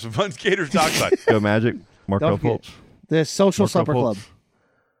out there, have some fun. Gators Dockside. Go Magic. Markel Don't forget. Fultz. The Social Markel Supper Club. Fultz.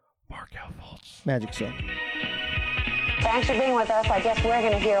 Markel Fultz. Magic Show. Thanks for being with us. I guess we're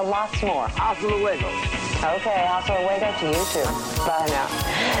going to hear lots more. Hasta luego. Okay, hasta luego to you too. Bye now.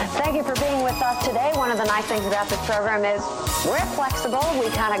 Thank you for being with us today. One of the nice things about this program is we're flexible. We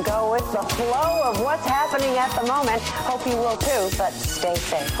kind of go with the flow of what's happening at the moment. Hope you will too, but stay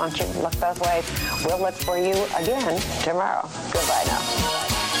safe. Why don't you look both ways? We'll look for you again tomorrow. Goodbye now.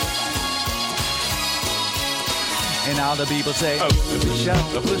 And all the people say, oh, the show,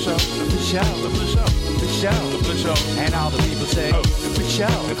 the show, the show, the show, the show, the show. And all the people say, oh, the show,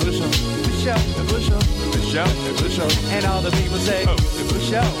 the show, the show, the show, the show, the show. And all the people say, oh, the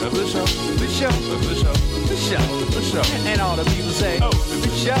show, the show, the show, the show, the show, the show. And all the people say, oh, the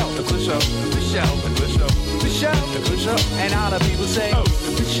show, the show, the show, the show, the show, the show. And all the people say, oh,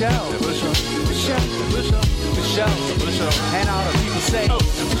 the show, the show, the show, the show, the show, the show. And all the people say, oh,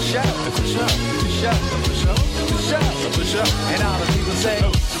 the show, the show, the show, the show. The show, and all the people say, the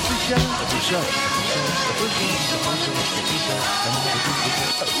show, the show,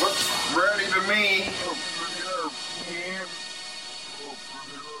 Looks ready to me.